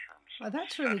turn in terms of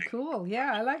that's really cool. Yeah,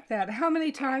 I like that. How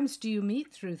many times do you meet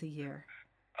through the year?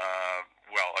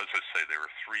 Well, as I say, there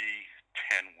are 3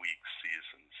 10-week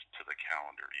seasons to the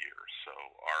calendar year. So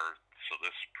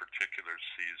this particular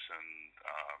season,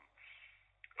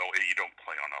 you don't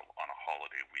play on a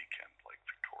holiday weekend like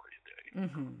Victoria Day,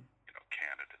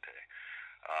 Canada Day.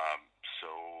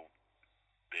 So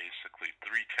basically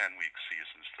 3 10-week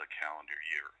seasons to the calendar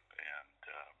year, and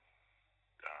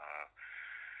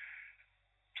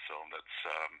so that's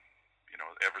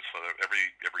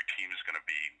every team is going to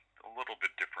be a little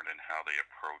bit different in how they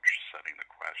approach setting the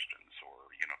questions,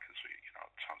 or because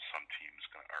some teams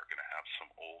are going to have some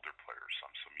older players,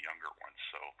 some younger ones,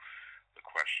 so the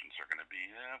questions are going to be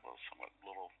somewhat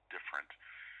little different,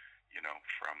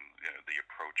 from the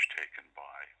approach taken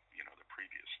by the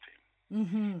previous team.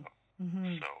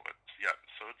 So it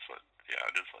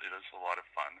is a lot of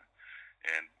fun,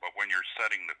 but when you're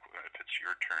setting if it's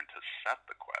your turn to set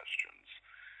the questions,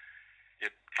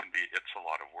 it's a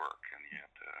lot of work, and you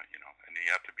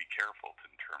have to be careful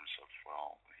in terms of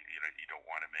you don't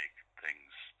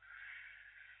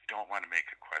want to make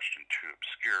a question too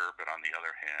obscure, but on the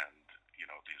other hand,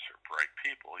 these are bright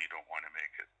people. You don't want to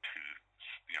make it too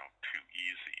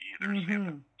easy either. So you have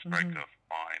to strike a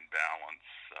fine balance.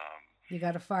 You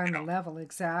got to find the level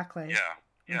exactly.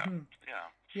 Yeah.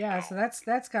 So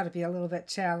that's got to be a little bit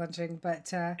challenging,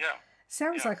 but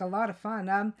sounds like a lot of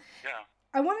fun.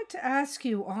 I wanted to ask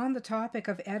you, on the topic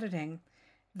of editing,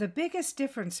 the biggest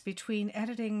difference between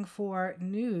editing for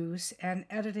news and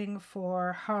editing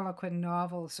for Harlequin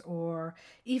novels or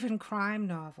even crime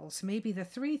novels, maybe the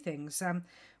 3 things.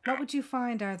 What would you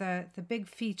find are the big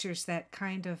features that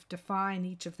kind of define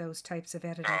each of those types of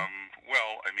editing?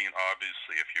 Well, I mean,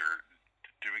 obviously, if you're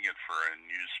doing it for a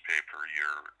newspaper,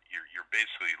 you're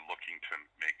basically looking to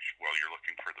you're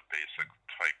looking for the basic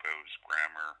typos,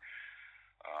 grammar,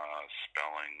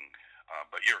 spelling,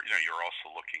 but you're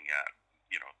also looking at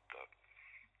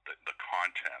the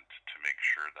content to make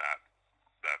sure that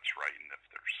that's right, and if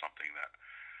there's something that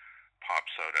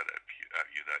pops out at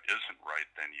you that isn't right,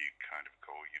 then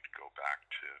you'd go back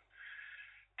to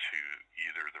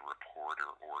either the reporter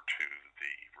or to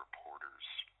the reporter's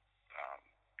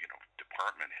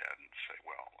department head and say,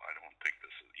 well, I don't think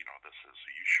this is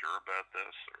are you sure about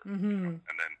this, or and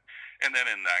then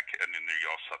in that case, and then you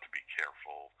also have to be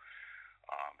careful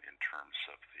in terms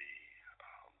of the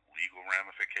legal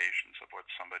ramifications of what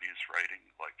somebody is writing,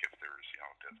 like if there's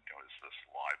is this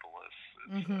libelous,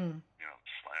 is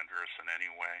slanderous in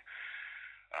any way.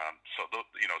 So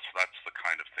that's the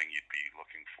kind of thing you'd be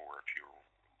looking for if you're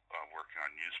working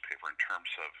on newspaper. In terms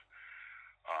of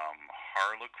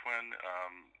Harlequin,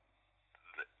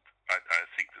 I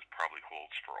think this probably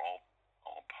holds for all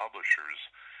publishers.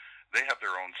 They have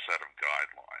their own set of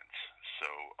guidelines.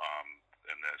 So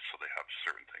so they have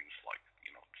certain things like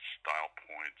style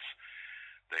points.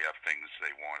 They have things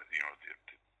they want.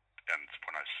 And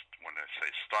when I say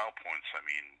style points, I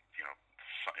mean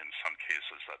in some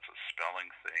cases that's a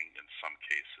spelling thing. In some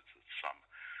cases it's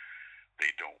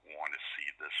they don't want to see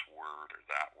this word or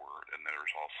that word, and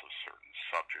there's also certain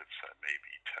subjects that may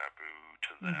be taboo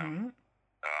to them.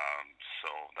 Mm-hmm. So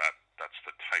that's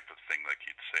the type of thing like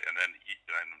you'd say. And then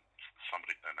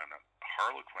a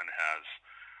Harlequin has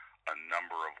a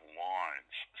number of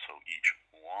lines. So each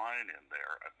line in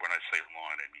there, when I say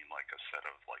line, I mean like a set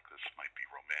of, like, this might be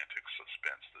romantic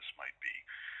suspense, this might be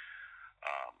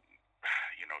um,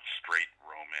 straight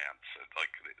romance.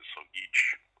 Like, so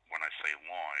each, when I say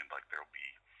line, like there'll be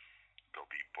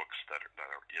books that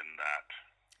are in that.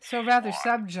 So rather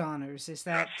subgenres, is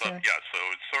that? So it's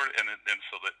sort of, and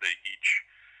so that they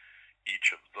each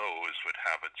of those would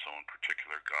have its own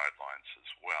particular guidelines as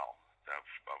well of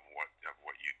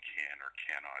what you can or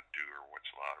cannot do or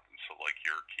what's allowed. And so, like,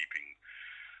 you've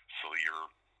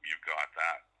got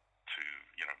that to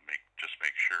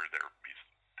make sure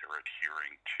they're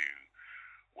adhering to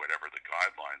whatever the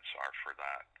guidelines are for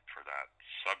that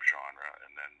subgenre,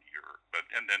 and then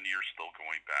you're still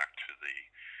going back to the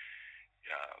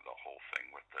whole thing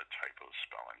with the typo,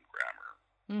 spelling, grammar,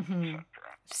 Mm-hmm.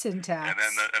 etc. Syntax.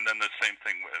 And then the same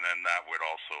thing, and then that would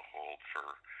also hold for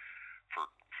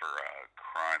a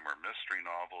crime or mystery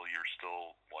novel. You're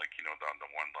still, like, on the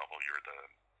one level, you're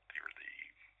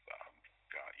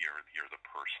the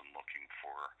person looking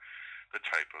for the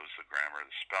typos, the grammar,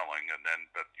 the spelling,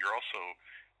 but you're also,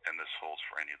 and this holds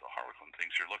for any of the Harlequin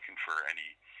things, you're looking for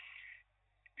any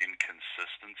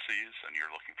inconsistencies, and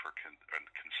you're looking for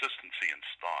consistency in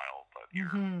style, but you're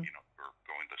going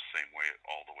the same way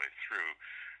all the way through.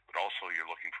 But also you're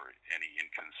looking for any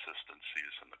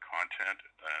inconsistencies in the content.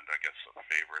 And I guess a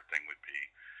favorite thing would be,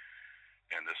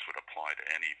 and this would apply to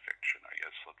any fiction, I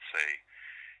guess, let's say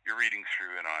you're reading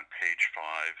through, and on page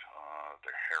 5,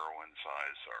 the heroine's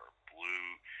eyes are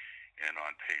blue, and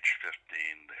on page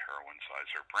 15, the heroine's eyes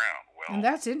are brown. Well, and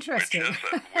that's interesting.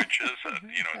 Which is it?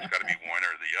 It's got to be one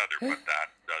or the other. But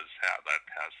I've had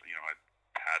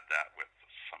that with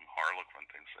some Harlequin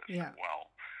things. Well,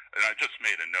 and I just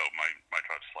made a note. My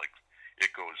thoughts, like,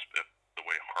 it goes, the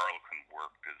way Harlequin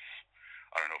worked is,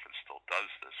 I don't know if it still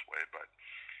does this way, but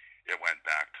it went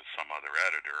back to some other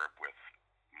editor with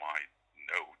my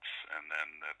notes, and then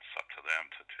it's up to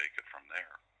them to take it from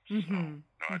there. Mm-hmm.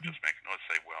 So I just make a note,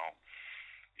 say, well,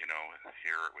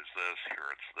 here it was this,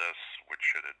 here it's this, which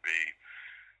should it be?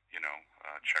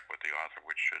 Check with the author,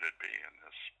 which should it be? And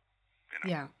this,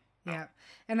 Yeah.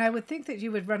 And I would think that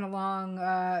you would run along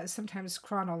sometimes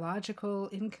chronological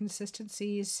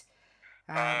inconsistencies.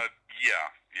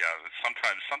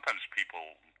 Sometimes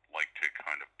people like to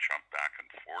kind of jump back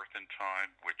and forth in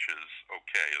time, which is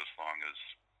okay as long as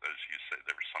you say,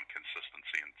 there's some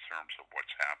consistency in terms of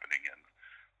what's happening in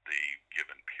the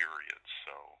given period.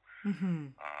 So,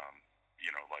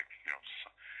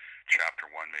 chapter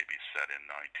 1 may be set in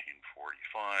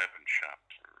 1945, and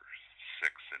chapter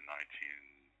 6 in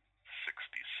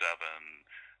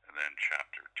 1967, and then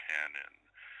chapter 10 in,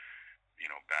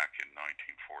 back in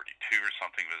 1942 or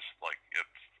something. Is like,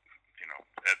 it's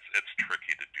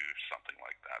tricky to do something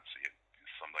like that. So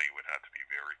somebody would have to be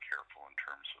very careful in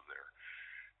terms of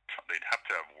they'd have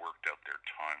to have worked out their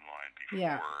timeline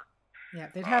before. Yeah,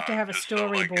 they'd have to have a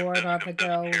storyboard on the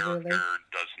go. If this character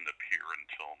doesn't appear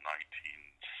until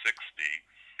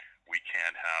 1960, we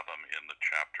can't have him in the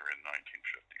chapter in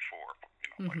 1954.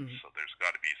 So there's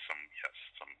got to be some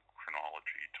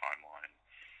chronology, timeline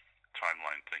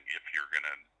thing if you're going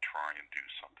to try and do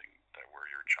something where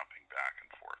you're jumping back and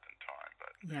forth in time.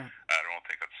 But I don't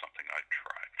think that's something I'd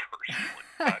try personally.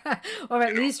 But, or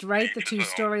at least write the two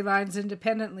storylines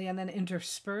independently and then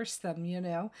intersperse them,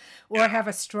 or have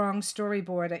a strong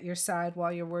storyboard at your side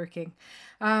while you're working.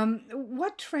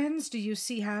 What trends do you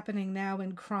see happening now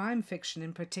in crime fiction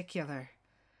in particular?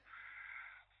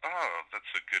 Oh,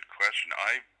 that's a good question.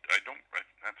 I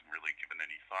haven't really given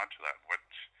any thought to that.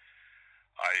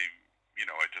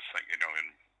 I just think,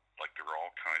 there are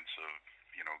all kinds of,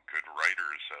 good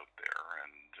writers out there,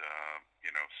 and,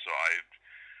 so I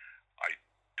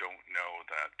don't know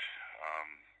that,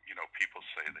 people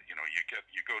say that,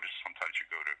 sometimes you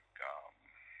go to,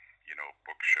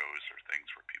 book shows or things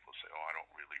where people say, oh, I don't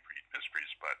really read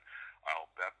mysteries, but I'll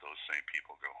bet those same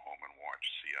people go home and watch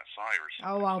CSI or something.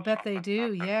 Oh, I'll bet they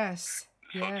do, yes.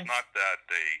 So it's not that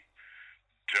they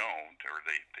don't, or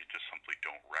they just simply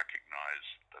don't recognize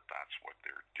that that's what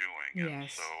they're doing.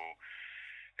 Yes.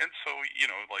 And so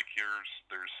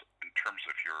there's in terms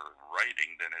of your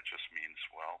writing, then it just means,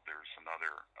 well, there's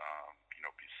another,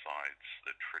 besides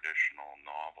the traditional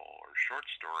novel or short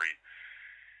story,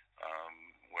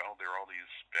 there are all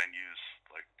these venues,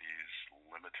 like these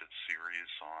limited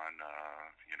series on,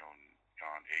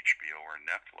 on HBO or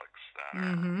Netflix that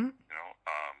are, Mm-hmm.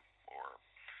 or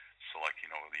so like, you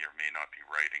may not be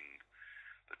writing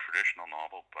the traditional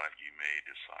novel, but you may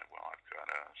decide, well, I've got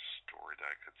a story that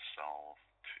I could sell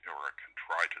to, or I can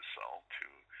try to sell to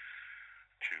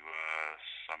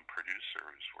some producer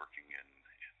who's working in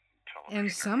And television or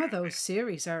some of those movie.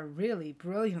 series are really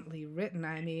brilliantly written.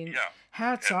 I mean, Yeah,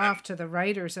 hats and then off to the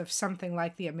writers of something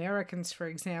like The Americans, for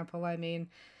example. I mean,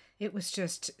 it was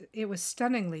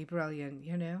stunningly brilliant,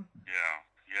 you know? yeah,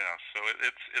 yeah. So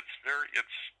it's very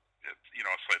it's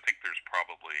So I think there's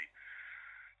probably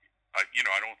I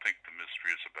don't think the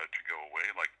mystery is about to go away.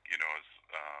 Like as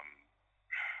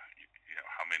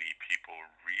how many people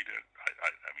read it.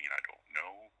 I mean I don't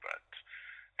know, but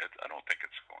I don't think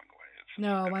it's going away. It's just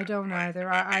No, I gonna don't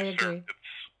either. I be agree.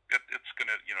 it's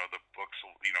gonna the books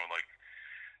will like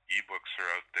ebooks are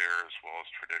out there as well as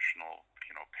traditional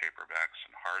paperbacks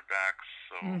and hardbacks.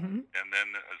 So Mm-hmm. and then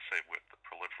as I say with the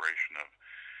proliferation of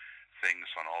things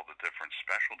on all the different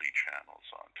specialty channels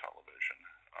on television.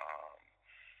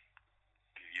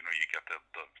 You get the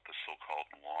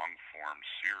so-called long-form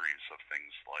series of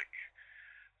things like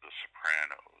The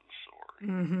Sopranos, or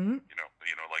Mm-hmm.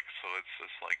 like so. It's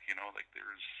just like like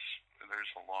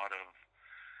there's a lot of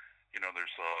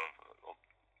there's a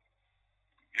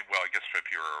well, I guess if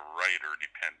you're a writer,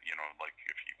 like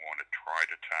if you want to try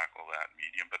to tackle that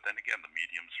medium, but then again, the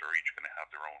mediums are each going to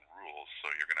have their own rules, so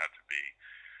you're going to have to be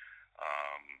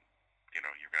um, you're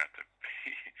going to have to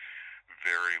be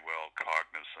very well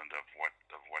cognizant of what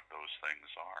those things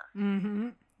are. Mm-hmm.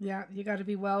 Yeah, you got to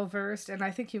be well versed, and I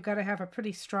think you've got to have a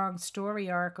pretty strong story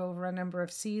arc over a number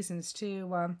of seasons too.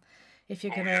 Oh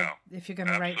yeah, if you're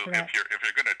gonna write for absolutely. that. If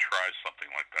you're going to try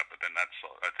something like that, but then I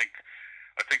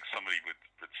think somebody would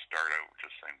start out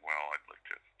just saying, well, I'd like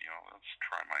to let's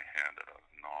try my hand at a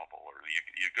novel, or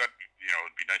you got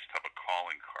it'd be nice to have a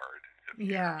calling card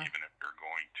Yeah. even if you're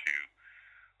going to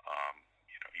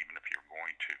even if you're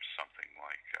going to something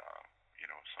like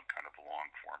some kind of long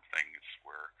form things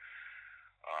where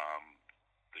um,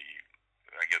 the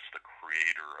I guess the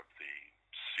creator of the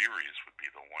series would be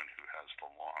the one who has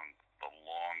the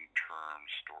long term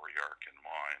story arc in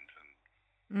mind, and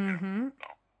Mm-hmm. so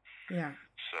Yeah.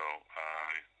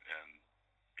 and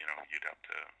you'd have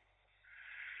to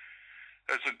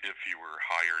if you were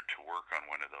hired to work on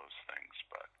one of those things,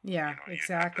 but Yeah, you'd have to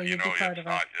exactly. You'd be part of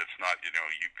a. it's not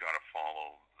you've got to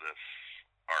follow this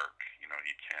arc. You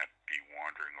can't be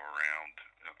wandering around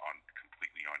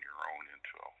completely on your own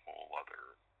into a whole other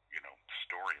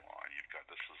storyline. You've got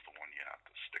this is the one you have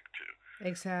to stick to.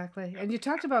 Exactly. And you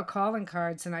talked about calling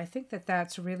cards, and I think that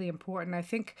that's really important. I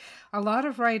think a lot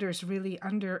of writers really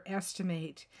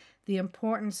underestimate the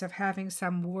importance of having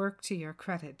some work to your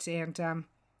credit. And, so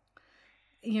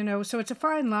it's a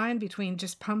fine line between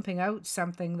just pumping out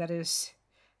something that is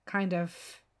kind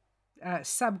of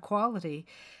sub quality,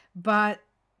 but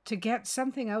to get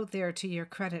something out there to your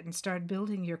credit and start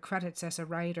building your credits as a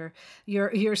writer,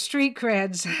 your street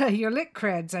creds, your lit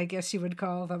creds, I guess you would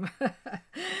call them.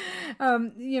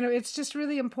 It's just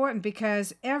really important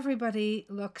because everybody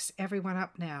looks everyone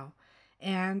up now.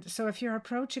 And so if you're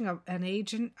approaching an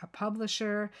agent, a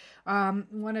publisher,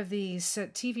 one of these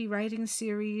TV writing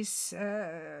series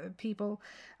people,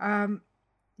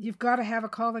 you've got to have a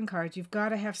calling card. You've got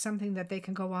to have something that they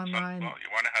can go online. Well, you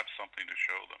want to have something to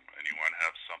show them, and you want to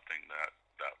have something that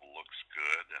looks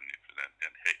good. And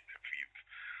hey, if you've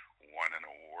won an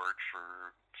award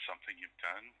for something you've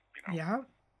done, Yeah,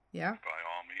 yeah. by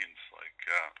all means, like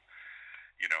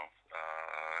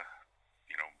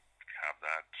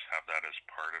have that as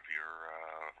part of your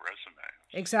resume.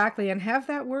 Exactly, and have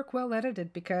that work well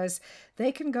edited because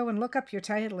they can go and look up your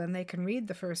title and they can read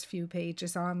the first few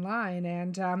pages online.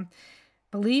 And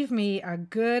believe me, a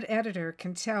good editor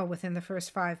can tell within the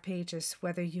first 5 pages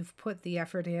whether you've put the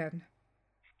effort in.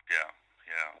 Yeah.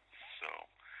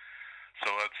 So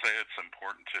let's say it's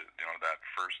important to that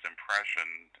first impression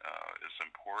is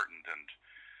important, and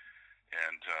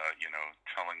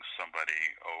telling somebody,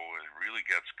 oh, it really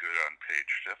gets good on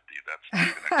page 50. That's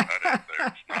not going to cut it.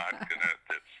 It's not going to.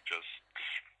 It's just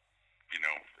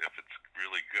if it's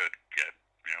really good, get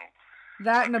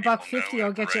That let and people $1.50 know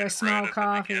will get you a small right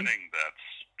coffee. at the beginning. That's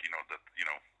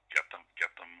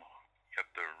get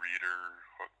the reader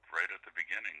hooked right at the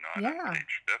beginning, not at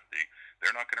page 50.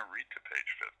 They're not going to read to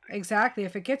page 50. Exactly.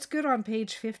 If it gets good on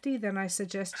page 50, then I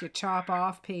suggest you chop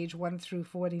off page 1 through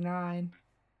 49.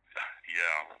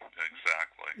 Yeah,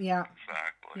 exactly. Yeah.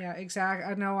 Exactly. Yeah,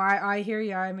 exactly. No, I hear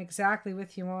you. I'm exactly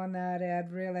with you on that,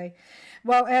 Ed, really.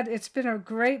 Well, Ed, it's been a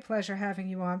great pleasure having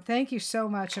you on. Thank you so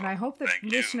much. And I hope that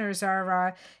listeners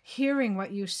are hearing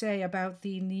what you say about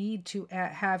the need to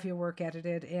have your work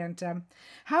edited. And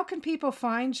how can people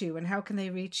find you and how can they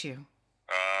reach you?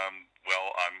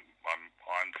 Well,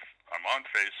 I'm on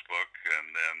Facebook,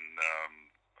 and then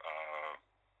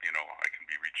I can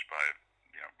be reached by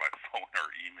phone or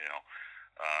email.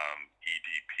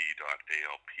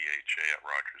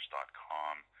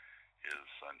 edp.alpha@rogers.com is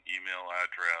an email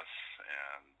address,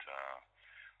 and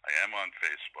I am on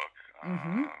Facebook.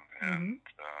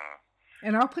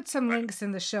 And I'll put some links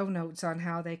in the show notes on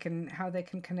how they can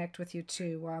connect with you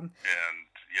too.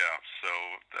 So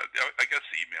I guess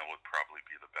email would probably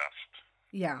be the best.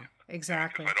 Yeah,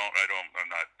 exactly.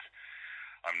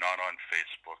 I'm not on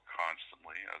Facebook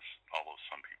constantly, although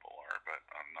some people are, but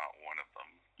I'm not one of them.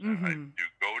 I do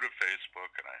go to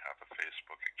Facebook, and I have a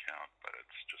Facebook account, but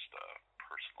it's just a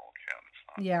personal account. It's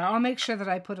not. Yeah, I'll make sure that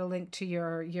I put a link to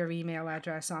your email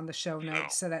address on the show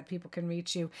notes so that people can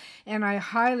reach you. And I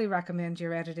highly recommend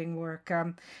your editing work.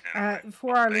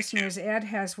 For our listeners, Ed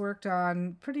has worked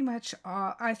on pretty much,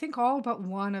 I think, all but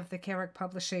one of the Carrick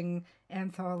Publishing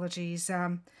anthologies.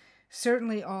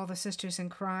 Certainly all the Sisters in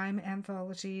Crime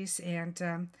anthologies, and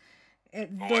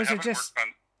those are just...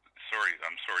 I'm sorry,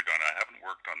 Donna. I haven't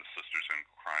worked on the Sisters in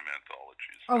Crime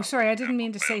anthologies. Oh, sorry, I didn't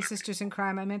mean to say Sisters in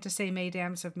Crime. I meant to say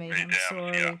Mesdames of Mayhem.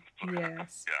 Sorry. Yeah.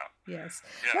 Yes. Yes.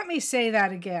 Yeah. Let me say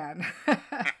that again. Okay.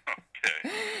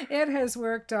 Ed has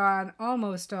worked on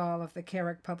almost all of the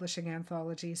Carrick Publishing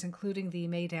anthologies, including the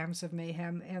Mesdames of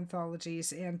Mayhem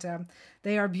anthologies, and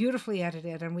they are beautifully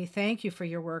edited, and we thank you for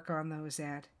your work on those,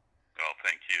 Ed. Well,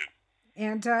 thank you.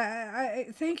 And I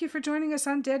thank you for joining us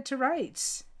on Dead to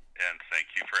Rights. And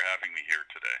thank you for having me here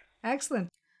today. Excellent.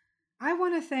 I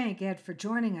want to thank Ed for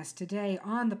joining us today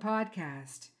on the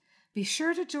podcast. Be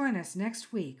sure to join us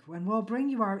next week when we'll bring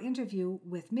you our interview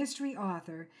with mystery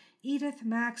author Edith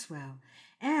Maxwell,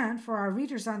 and for our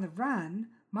readers on the run,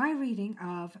 my reading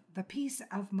of The Peace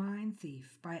of Mind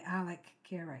Thief by Alec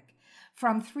Carrick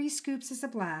from 3 Scoops is a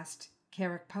Blast,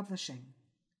 Carrick Publishing.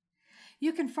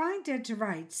 You can find Dead to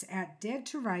Rights at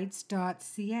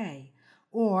deadtorights.ca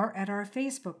or at our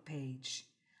Facebook page.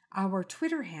 Our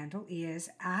Twitter handle is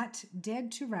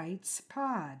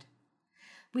 @deadtorightspod.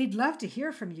 We'd love to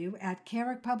hear from you at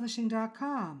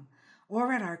carrickpublishing.com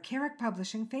or at our Carrick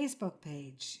Publishing Facebook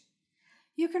page.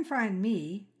 You can find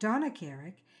me, Donna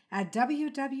Carrick, at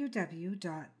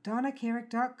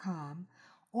www.donnacarrick.com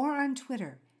or on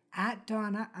Twitter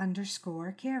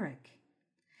 @Donna_Carrick.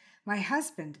 My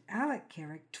husband, Alec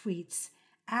Carrick, tweets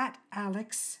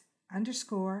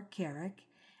 @Alex_Carrick,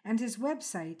 and his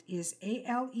website is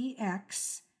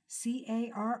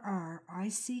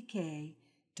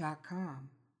alexcarrick.com.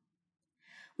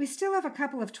 We still have a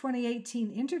couple of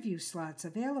 2018 interview slots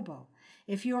available.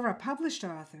 If you're a published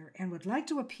author and would like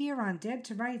to appear on Dead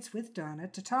to Rights with Donna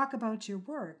to talk about your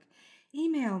work,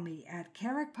 email me at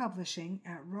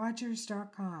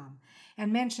carrickpublishing@rogers.com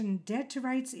and mention Dead to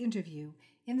Rights interview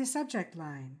in the subject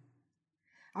line.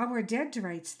 Our Dead to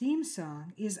Rights theme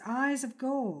song is Eyes of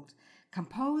Gold,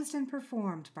 composed and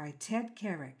performed by Ted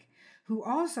Carrick, who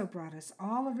also brought us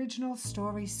all original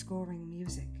story scoring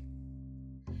music.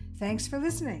 Thanks for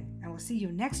listening, and we'll see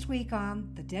you next week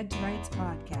on the Dead to Rights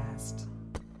podcast.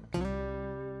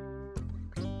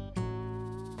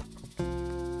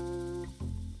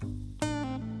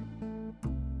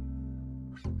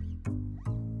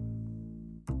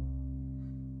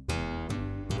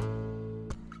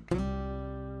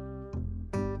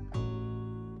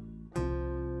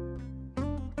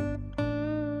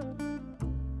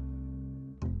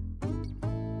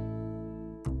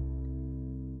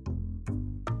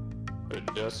 A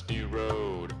dusty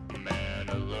road, a man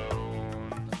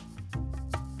alone.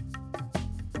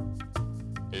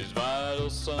 His vital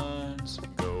signs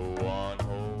go on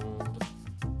hold.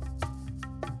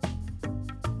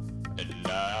 And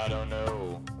I don't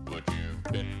know what you've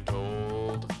been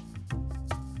told,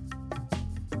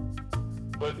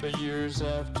 but the years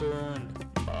have turned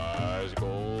my eyes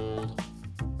gold.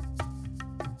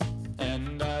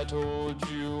 And I told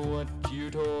you what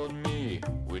you told me,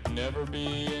 we'd never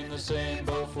be in the same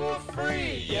boat for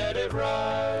free. Yet it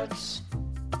rides,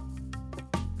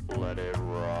 let it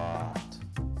ride.